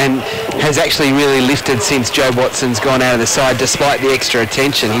and has actually really lifted since Joe Watson's gone out of the side despite the extra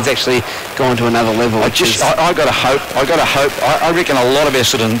attention. He's actually gone to another level. I got to hope. I reckon a lot of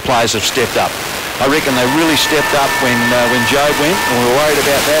Essendon players have stepped up. I reckon they really stepped up when Joe went, and we were worried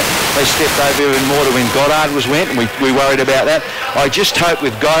about that. They stepped over even more to when Goddard went, and we worried about that. I just hope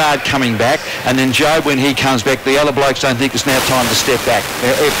with Goddard coming back, and then Joe when he comes back, the other blokes don't think it's now time to step back.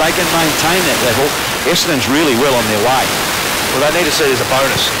 If they can maintain that level, Essendon's really well on their way. Well, they need to see it as a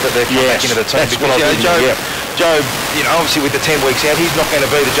bonus that they've come back into the team. That's what I think. Joe, you know, obviously with the 10 weeks out, he's not going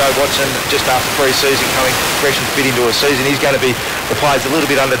to be the Joe Watson just after pre-season coming fresh and fit into a season. He's going to be the player's a little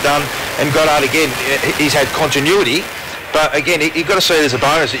bit underdone. And Goddard, again, he's had continuity. But again, you've got to see it as a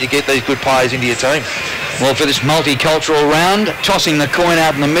bonus that you get these good players into your team. Well, for this multicultural round, tossing the coin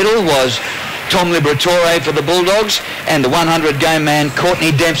out in the middle was Tom Liberatore for the Bulldogs and the 100-game man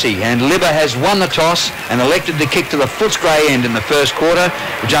Courtney Dempsey. And Libba has won the toss and elected to kick to the Footscray end in the first quarter,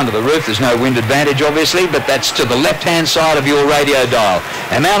 which under the roof there's no wind advantage obviously, but that's to the left-hand side of your radio dial.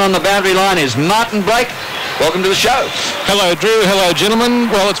 And out on the boundary line is Martin Blake. Welcome to the show. Hello Drew, hello gentlemen.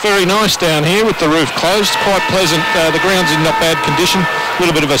 Well, it's very nice down here with the roof closed, quite pleasant. The ground's in not bad condition. A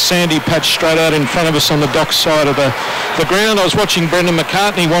little bit of a sandy patch straight out in front of us on the dock side of the ground. I was watching Brendan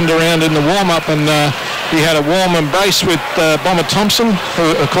McCartney wander around in the warm-up and he had a warm embrace with Bomber Thompson,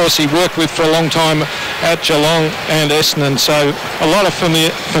 who of course he worked with for a long time at Geelong and Essendon, so a lot of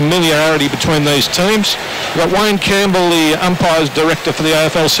familiarity between these teams. We've got Wayne Campbell, the umpires director for the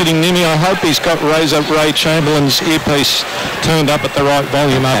AFL, sitting near me. I hope he's got Razor Ray Chamberlain's earpiece turned up at the right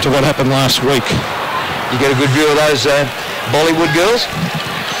volume after what happened last week. You get a good view of those Bollywood girls?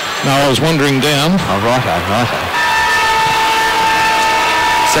 No, I was wandering down. Oh, righto.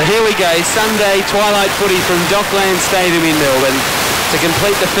 So here we go, Sunday twilight footy from Dockland Stadium in Melbourne to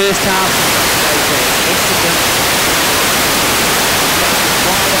complete the first half.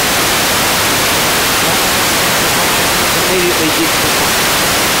 Immediately gives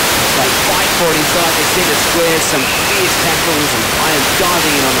they fight for it inside the centre square, some fierce tackles and players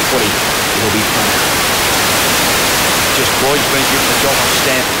diving in on the footy. It'll be fun. Just Boyd's been given the job on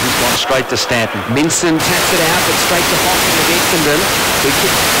Stanton. He's gone straight to Stanton. Minson taps it out, but straight to Hopkins of Essendon, who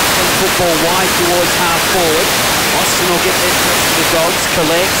kicks the football wide towards half forward. Austin will get there to the Dogs,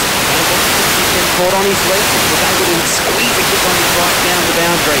 collects, and Washington caught on his left and was able to squeeze a kick on his right down the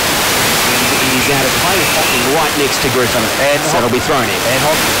boundary. He's out of play with Hopkins right next to Griffin, and so it'll be thrown in. And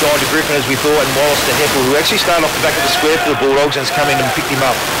Hopkins gone to Griffin as we thought, and Wallace to Heppel, who actually started off the back of the square for the Bulldogs and has come in and picked him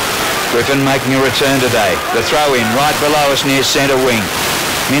up. Griffin making a return today. The throw in right below us near centre wing.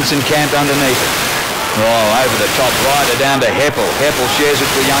 Minson camped underneath it. Oh, over the top, rider down to Heppel. Heppel shares it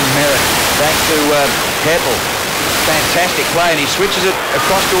with young Merritt. Back to Heppel. Fantastic play, and he switches it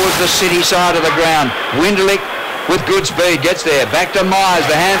across towards the city side of the ground. Winderlich with good speed gets there. Back to Myers,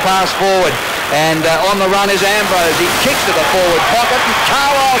 the hand pass forward. And on the run is Ambrose. He kicks to the forward pocket, and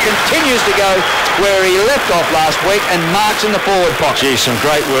Carlisle continues to go where he left off last week and marks in the forward pocket. Gee, some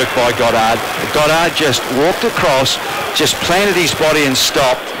great work by Goddard. Goddard just walked across, just planted his body and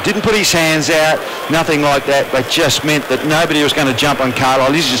stopped. Didn't put his hands out, nothing like that, but just meant that nobody was going to jump on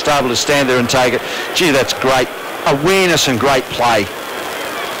Carlisle. He's just able to stand there and take it. Gee, that's great awareness and great play.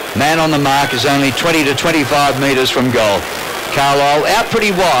 Man on the mark is only 20 to 25 metres from goal. Carlisle out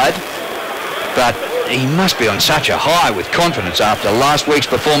pretty wide, but he must be on such a high with confidence after last week's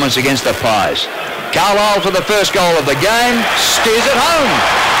performance against the Pies. Carlisle for the first goal of the game, steers it home.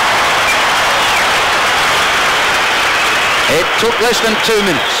 It took less than 2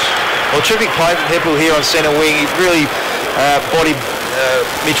 minutes. Well, terrific play from Heppel here on centre wing. He really bodied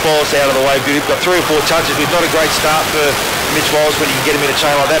Mitch Wallace out of the way. We've got 3 or 4 touches. It's not a great start for Mitch Wallace when you can get him in a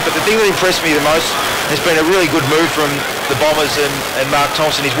chain like that. But the thing that impressed me the most has been a really good move from the Bombers and Mark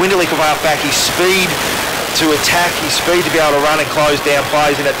Thompson. His Winderlich of half back, his speed to attack, his speed to be able to run and close down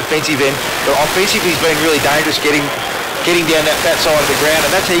players in that defensive end. But offensively, he's been really dangerous getting down that side of the ground.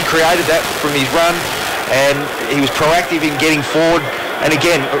 And that's how he created that from his run. And he was proactive in getting forward. And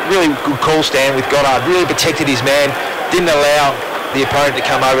again, a really good call stand with Goddard. Really protected his man. Didn't allow the opponent to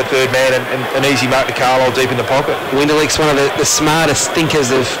come over third man and an easy mark to Carlisle deep in the pocket. Winderlich's one of the smartest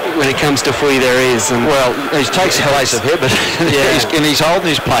thinkers of when it comes to footy there is. And well, he takes the place of Hibbert. Yeah. And he's holding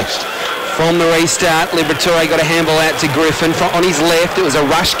his place. From the restart, Liberatore got a handball out to Griffin. On his left, it was a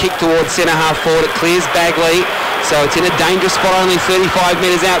rush kick towards centre half forward. It clears Bagley, so it's in a dangerous spot, only 35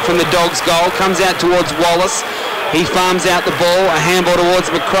 metres out from the Dogs' goal. Comes out towards Wallace. He farms out the ball, a handball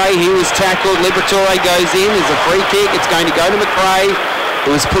towards McRae. He was tackled. Liberatore goes in. There's a free kick. It's going to go to McRae.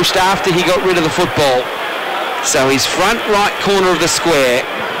 It was pushed after he got rid of the football. So he's front right corner of the square.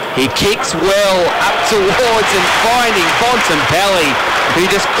 He kicks well up towards and finding Bontempelli, who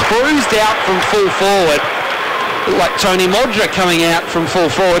just cruised out from full forward. Looked like Tony Modra coming out from full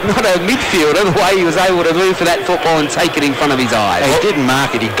forward, not a midfielder, the way he was able to move for that football and take it in front of his eyes. He didn't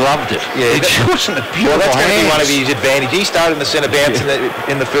mark it, he gloved it. Yeah, it wasn't a beautiful that's going to be hands. one of his advantages. He started in the centre bounce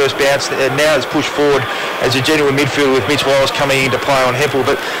in the first bounce, and now it's pushed forward as a genuine midfielder with Mitch Wallace coming in to play on Heppel,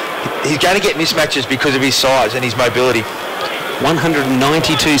 but he's going to get mismatches because of his size and his mobility.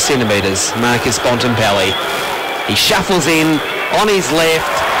 192 centimetres, Marcus Bontempelli. He shuffles in on his left.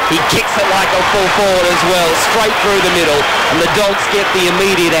 He kicks it like a full forward as well, straight through the middle, and the Dogs get the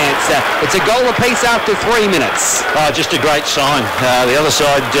immediate answer. It's a goal apiece after 3 minutes. Oh, just a great sign. The other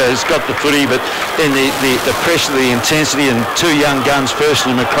side has got the footy, but then the pressure, the intensity, and two young guns,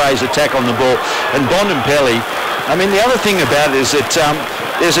 firstly McRae's attack on the ball, and Bontempelli. I mean, the other thing about it is that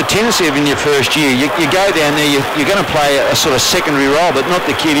there's a tendency of in your first year, you go down there, you're going to play a sort of secondary role, but not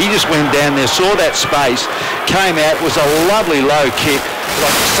the kid. He just went down there, saw that space, came out, was a lovely low kick.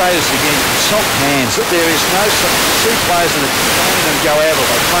 Like to say this again, soft hands. There is no two players in it don't even go out or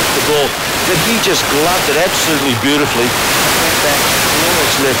they punch the ball, but he just gloved it absolutely beautifully. Went back, all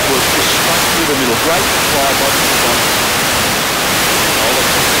his left foot, just straight through the middle. Great fly by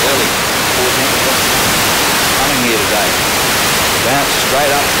Early. Coming here today. Bounce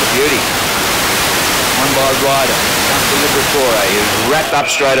straight up to Beauty. One by Ryder. Comes to Liberatore. He was wrapped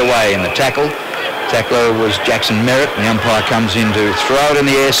up straight away in the tackle. Tackler was Jackson Merritt. The umpire comes in to throw it in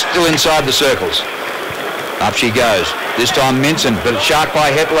the air, still inside the circles. Up she goes. This time Minson, but shark by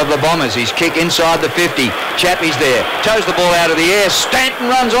Heppel of the Bombers. His kick inside the 50. Chappie's there. Toes the ball out of the air.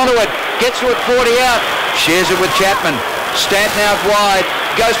 Stanton runs onto it. Gets to it 40 out. Shares it with Chapman. Stanton out wide.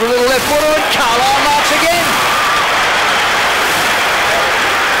 Goes for a little left footer and Carlisle marks again.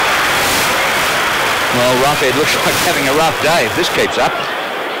 Well, Roughhead looks like having a rough day if this keeps up.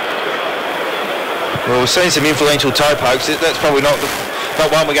 Well, we've seen some influential toe pokes. That's probably not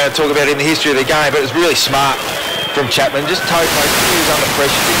one we're going to talk about in the history of the game, but it's really smart from Chapman. Just toe pokes. He was under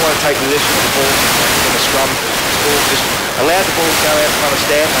pressure. Didn't want to take possession of the ball in the scrum. Just allowed the ball to go out in front of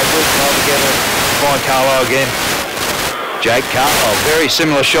Stan. They worked well together to find Carlisle again. Jake Carlisle, very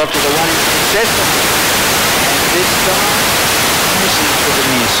similar shot to the one successful. And this time, Mason to the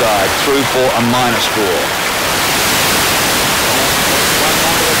near side, through for a minor score.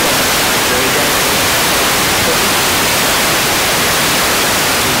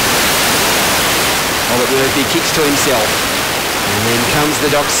 Robert Worthy kicks to himself. And then comes the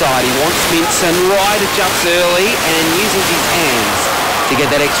Dock side. He wants Minson. Ryder jumps early and uses his hands to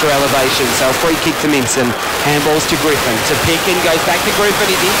get that extra elevation. So a free kick to Minson. Handballs to Griffin. To Pickin. Goes back to Griffin.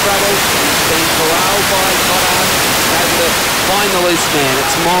 He's in trouble. He's been corralled by Goddard. Able to find the loose man.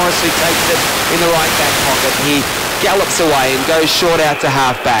 It's Morris who takes it in the right back pocket. He gallops away and goes short out to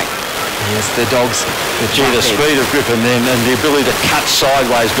half back. Here's the Dogs. The speed of Griffin then and the ability to cut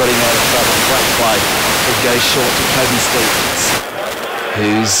sideways got him out of trouble. Great play. It goes short to Kobe Stevens,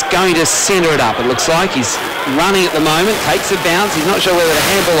 who's going to centre it up. It looks like he's running at the moment, takes a bounce. He's not sure whether to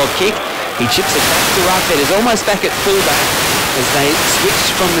handball or kick. He chips it back to Roughhead. He's almost back at fullback as they switch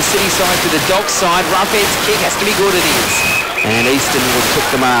from the City side to the Dock side. Roughhead's kick has to be good. It is. And Easton will took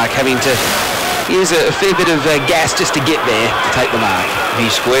the mark, having to use a fair bit of gas just to get there to take the mark. He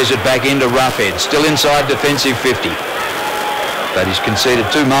squares it back into Roughhead, still inside defensive 50. But he's conceded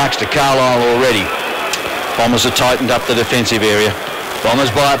 2 marks to Carlisle already. Bombers are tightened up the defensive area. Bombers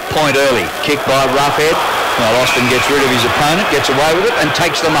by a point early. Kick by Roughhead. Well, Austin gets rid of his opponent, gets away with it and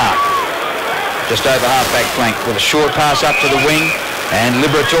takes the mark. Just over half-back flank with a short pass up to the wing and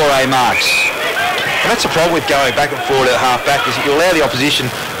Liberatore marks. And that's the problem with going back and forward at half-back is you allow the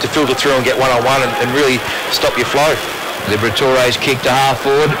opposition to filter through and get one-on-one and really stop your flow. Liberatore's kick to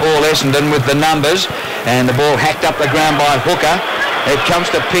half-forward. All Essendon with the numbers and the ball hacked up the ground by Hooker. It comes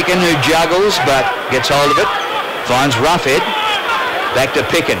to Pickin who juggles but gets hold of it. Finds Roughhead. Back to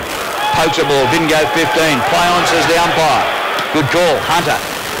Pickin. Pokes the ball. Didn't go 15. Play on, says the umpire. Good call. Hunter.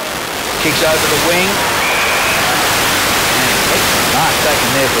 Kicks over the wing. Mark taken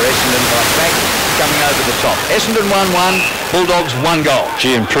there for Essendon by Bagley. Coming over the top. Essendon 1-1. Bulldogs 1 goal.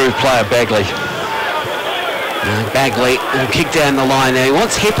 Gee, improved player Bagley. Bagley will kick down the line there. He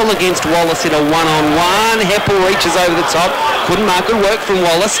wants Heppel against Wallace in a one-on-one. Heppel reaches over the top. Couldn't mark. Good work from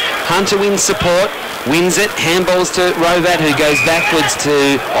Wallace. Hunter wins support, wins it, handballs to Rovat, who goes backwards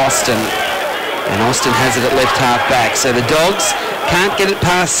to Austin. And Austin has it at left half back. So the Dogs can't get it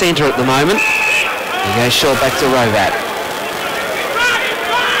past centre at the moment. He goes short back to Rovat.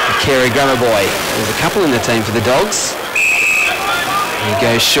 Kerry Grummerboy. There's a couple in the team for the Dogs. He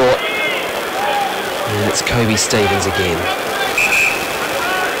goes short. And it's Kobe Stevens again.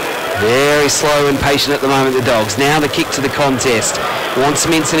 Very slow and patient at the moment, the Dogs. Now the kick to the contest. Wants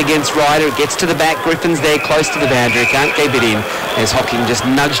Minson against Ryder. It gets to the back. Griffin's there close to the boundary. Can't keep it in as Hocking just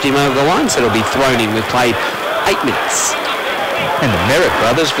nudged him over the line, so it'll be thrown in. We've played 8 minutes. And the Merritt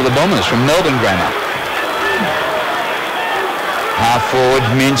brothers for the Bombers from Melbourne Grammar. Half forward,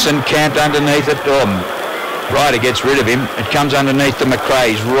 Minson camped underneath it. Ryder gets rid of him. It comes underneath the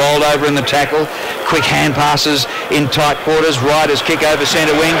McRae's. Rolled over in the tackle. Quick hand passes in tight quarters. Ryder's kick over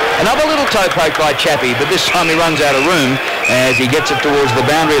centre wing. Another little toe poke by Chappie, but this time he runs out of room as he gets it towards the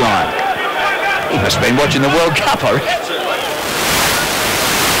boundary line. He must have been watching the World Cup, I reckon.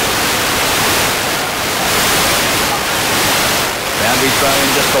 Boundary throw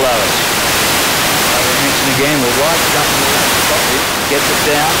in just below us. Minson again will right jump in the left spot. Gets it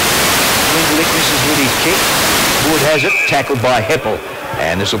down. Windlick misses with his kick. Wood has it, tackled by Heppel,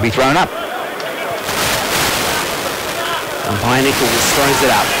 and this will be thrown up. Umpire Nichols throws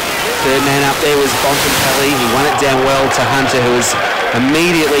it up. Third man up there was Bontempelli. He won it down well to Hunter, who was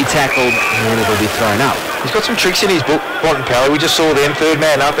immediately tackled, and it'll be thrown up. He's got some tricks in his book, Bontempelli. We just saw them, third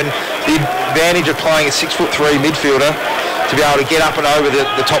man up, and the advantage of playing a 6'3" midfielder to be able to get up and over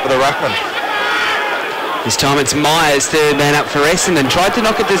the top of the ruckman. This time it's Myers, third man up for Essendon. Tried to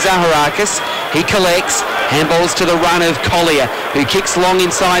knock it to Zaharakis. He collects. Handballs to the run of Collier, who kicks long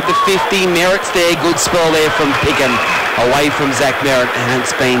inside the 50. Merritt's there. Good spell there from Picken. Away from Zach Merritt, and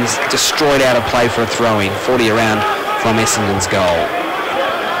it's been destroyed out of play for a throw-in. 40 around from Essendon's goal.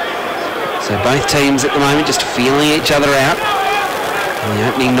 So both teams at the moment just feeling each other out. In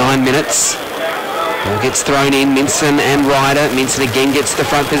the opening 9 minutes. Ball gets thrown in, Minson and Ryder. Minson again gets the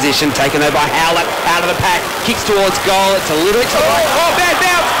front position, taken over by Howlett, out of the pack, kicks towards goal. It's a little bit to the right. Oh, bad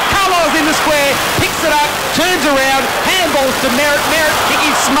bounce! Carlisle's in the square, picks it up, turns around, handballs to Merritt. Merritt's kick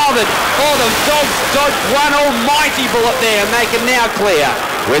is smothered. Oh, the Dogs dodged one almighty bullet there, make it now clear.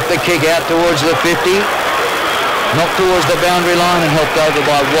 With the kick out towards the 50, knocked towards the boundary line and helped over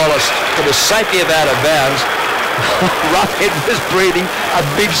by Wallace for the safety of out of bounds. Roughhead was breathing a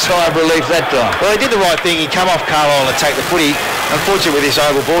big sigh of relief that time. Well, he did the right thing. He come off Carlisle and attacked the footy. Unfortunately, with this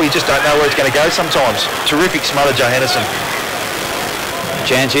oval ball, you just don't know where it's going to go sometimes. Terrific smother, Johannesson.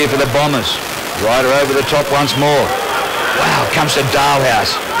 Chance here for the Bombers. Ryder over the top once more. Wow, comes to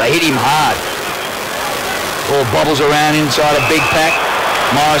Dalhouse. They hit him hard. Ball bobbles around inside a big pack.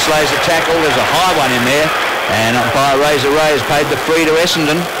 Morris lays a tackle. There's a high one in there. And umpire Razor Ray has paid the free to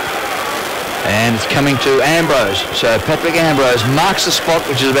Essendon. And it's coming to Ambrose. So Patrick Ambrose marks the spot,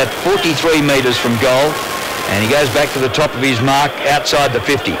 which is about 43 metres from goal. And he goes back to the top of his mark outside the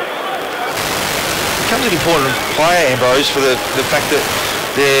 50. Becomes an important player, Ambrose, for the fact that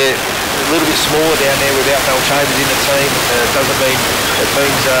they're a little bit smaller down there without Mel Chambers in the team. It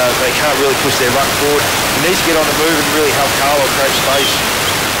means they can't really push their ruck forward. He needs to get on the move and really help Carlisle create space.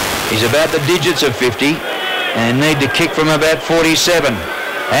 He's about the digits of 50 and need to kick from about 47.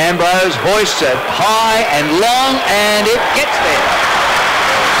 Ambrose hoists it high and long, and it gets there.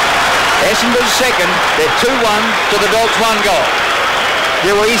 Essendon's second. They're 2-1 to the Dogs' 1 goal.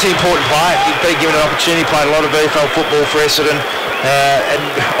 Yeah, well, he's an important player. He's been given an opportunity, played a lot of VFL football for Essendon. And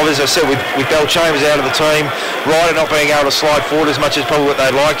as I said, with Bell Chambers out of the team, Ryder not being able to slide forward as much as probably what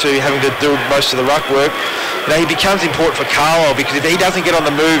they'd like to, having to do most of the ruck work, he becomes important for Carlisle, because if he doesn't get on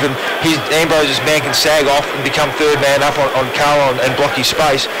the move and Ambrose's man can sag off and become third man up on Carlisle and block his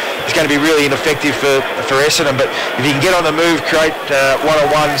space, it's going to be really ineffective for Essendon. But if he can get on the move, create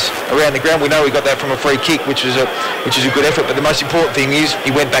one-on-ones around the ground, we know we got that from a free kick, which is a good effort. But the most important thing is he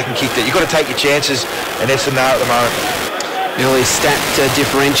went back and kicked it. You've got to take your chances, and Essendon are at the moment. Early stat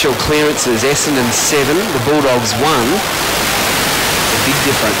differential clearances, Essendon 7, the Bulldogs 1. A big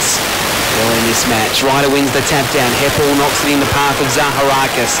difference early in this match. Ryder wins the tap down. Heppel knocks it in the path of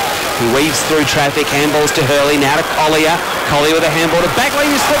Zaharakis, who weaves through traffic, handballs to Hurley, now to Collier. Collier with a handball to Backley,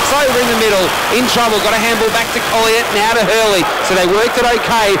 who slips over in the middle. In trouble, got a handball back to Collier, now to Hurley. So they worked it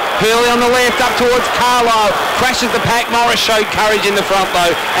okay. Hurley on the left, up towards Carlisle. Crashes the pack. Morris showed courage in the front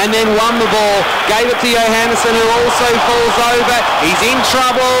though, and then won the ball. Gave it to Johannesson, who also falls over. He's in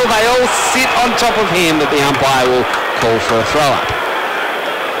trouble. They all sit on top of him, but the umpire will call for a throw-up.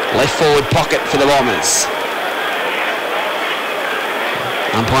 Left forward pocket for the Bombers.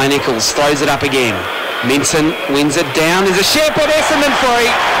 Umpire Nichols throws it up again. Minson wins it down. There's a share put, Essendon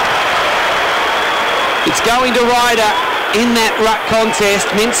free. It's going to Ryder in that ruck contest.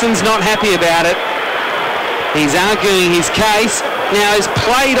 Minson's not happy about it. He's arguing his case. Now he's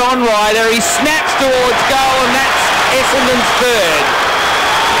played on Ryder. He snaps towards goal, and that's Essendon's third.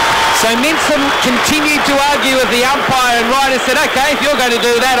 So Minson continued to argue with the umpire, and Ryder said, okay, if you're going to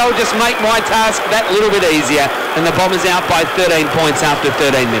do that, I'll just make my task that little bit easier. And the Bombers out by 13 points after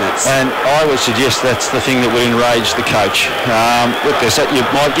 13 minutes. And I would suggest that's the thing that would enrage the coach. Look, you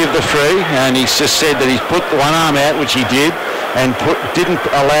might give the free, and he's just said that he's put one arm out, which he did, and didn't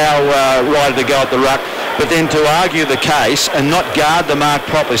allow Ryder to go at the ruck. But then to argue the case and not guard the mark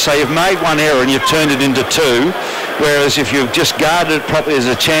properly. So you've made one error and you've turned it into two, whereas if you've just guarded it properly, there's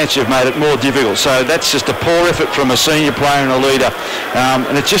a chance you've made it more difficult. So that's just a poor effort from a senior player and a leader.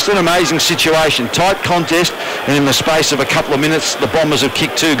 And it's just an amazing situation. Tight contest, and in the space of a couple of minutes, the Bombers have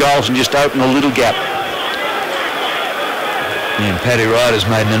kicked 2 goals and just opened a little gap. And Paddy Ryder's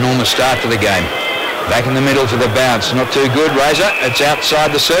made an enormous start to the game. Back in the middle for the bounce. Not too good, Razor. It's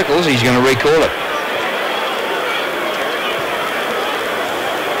outside the circles. He's going to recall it.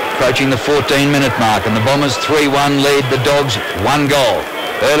 Approaching the 14-minute mark, and the Bombers 3-1 lead the Dogs 1 goal.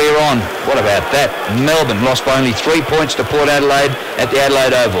 Earlier on, what about that? Melbourne lost by only 3 points to Port Adelaide at the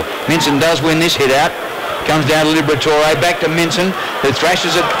Adelaide Oval. Minson does win this hit out. Comes down to Liberatore, back to Minson, who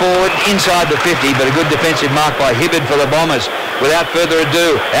thrashes it forward inside the 50, but a good defensive mark by Hibberd for the Bombers. Without further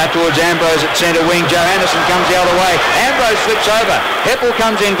ado, out towards Ambrose at centre wing. Johannesson comes the other way. Ambrose slips over. Heppel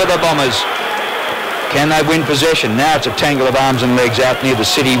comes in for the Bombers. Can they win possession? Now it's a tangle of arms and legs out near the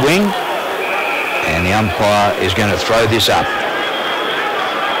City wing. And the umpire is going to throw this up.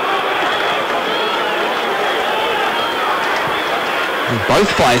 Both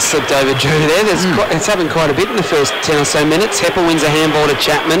players slipped over Drew there. It's happened quite a bit in the first 10 or so minutes. Heppel wins a handball to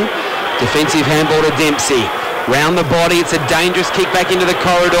Chapman. Defensive handball to Dempsey. Round the body, it's a dangerous kick back into the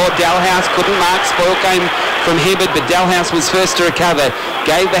corridor. Dalhouse couldn't mark. Spoil came from Hibberd, but Dalhouse was first to recover.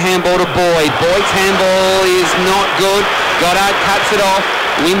 Gave the handball to Boyd. Boyd's handball is not good. Goddard cuts it off.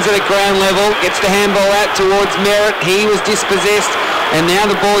 Wins it at ground level. Gets the handball out towards Merritt. He was dispossessed. And now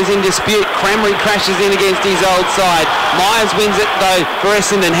the ball is in dispute. Cramry crashes in against his old side. Myers wins it though for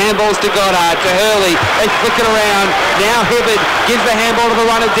Essendon. Handballs to Goddard, to Hurley. They flick it around. Now Hibberd gives the handball to the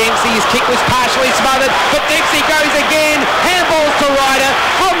runner Dempsey. His kick was partially smothered, but Dempsey goes again. Handballs to Ryder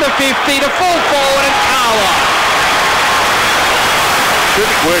from the 50 to full forward and Carla.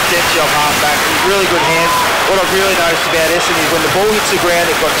 Terrific work, Dempsey off half-back. Really good hands. What I've really noticed about Essendon is when the ball hits the ground,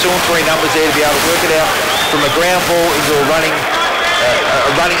 they've got 2 and 3 numbers there to be able to work it out from a ground ball into a running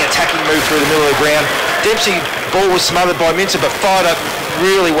attacking move through the middle of the ground. Dempsey, ball was smothered by Minson, but fired up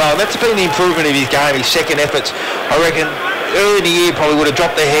really well. And that's been the improvement of his game, his second efforts. I reckon early in the year probably would have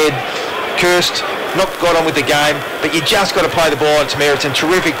dropped their head, cursed, not got on with the game, but you just got to play the ball into Merritt.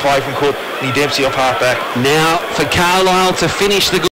 Terrific play from Courtney Dempsey off half-back. Now for Carlisle to finish the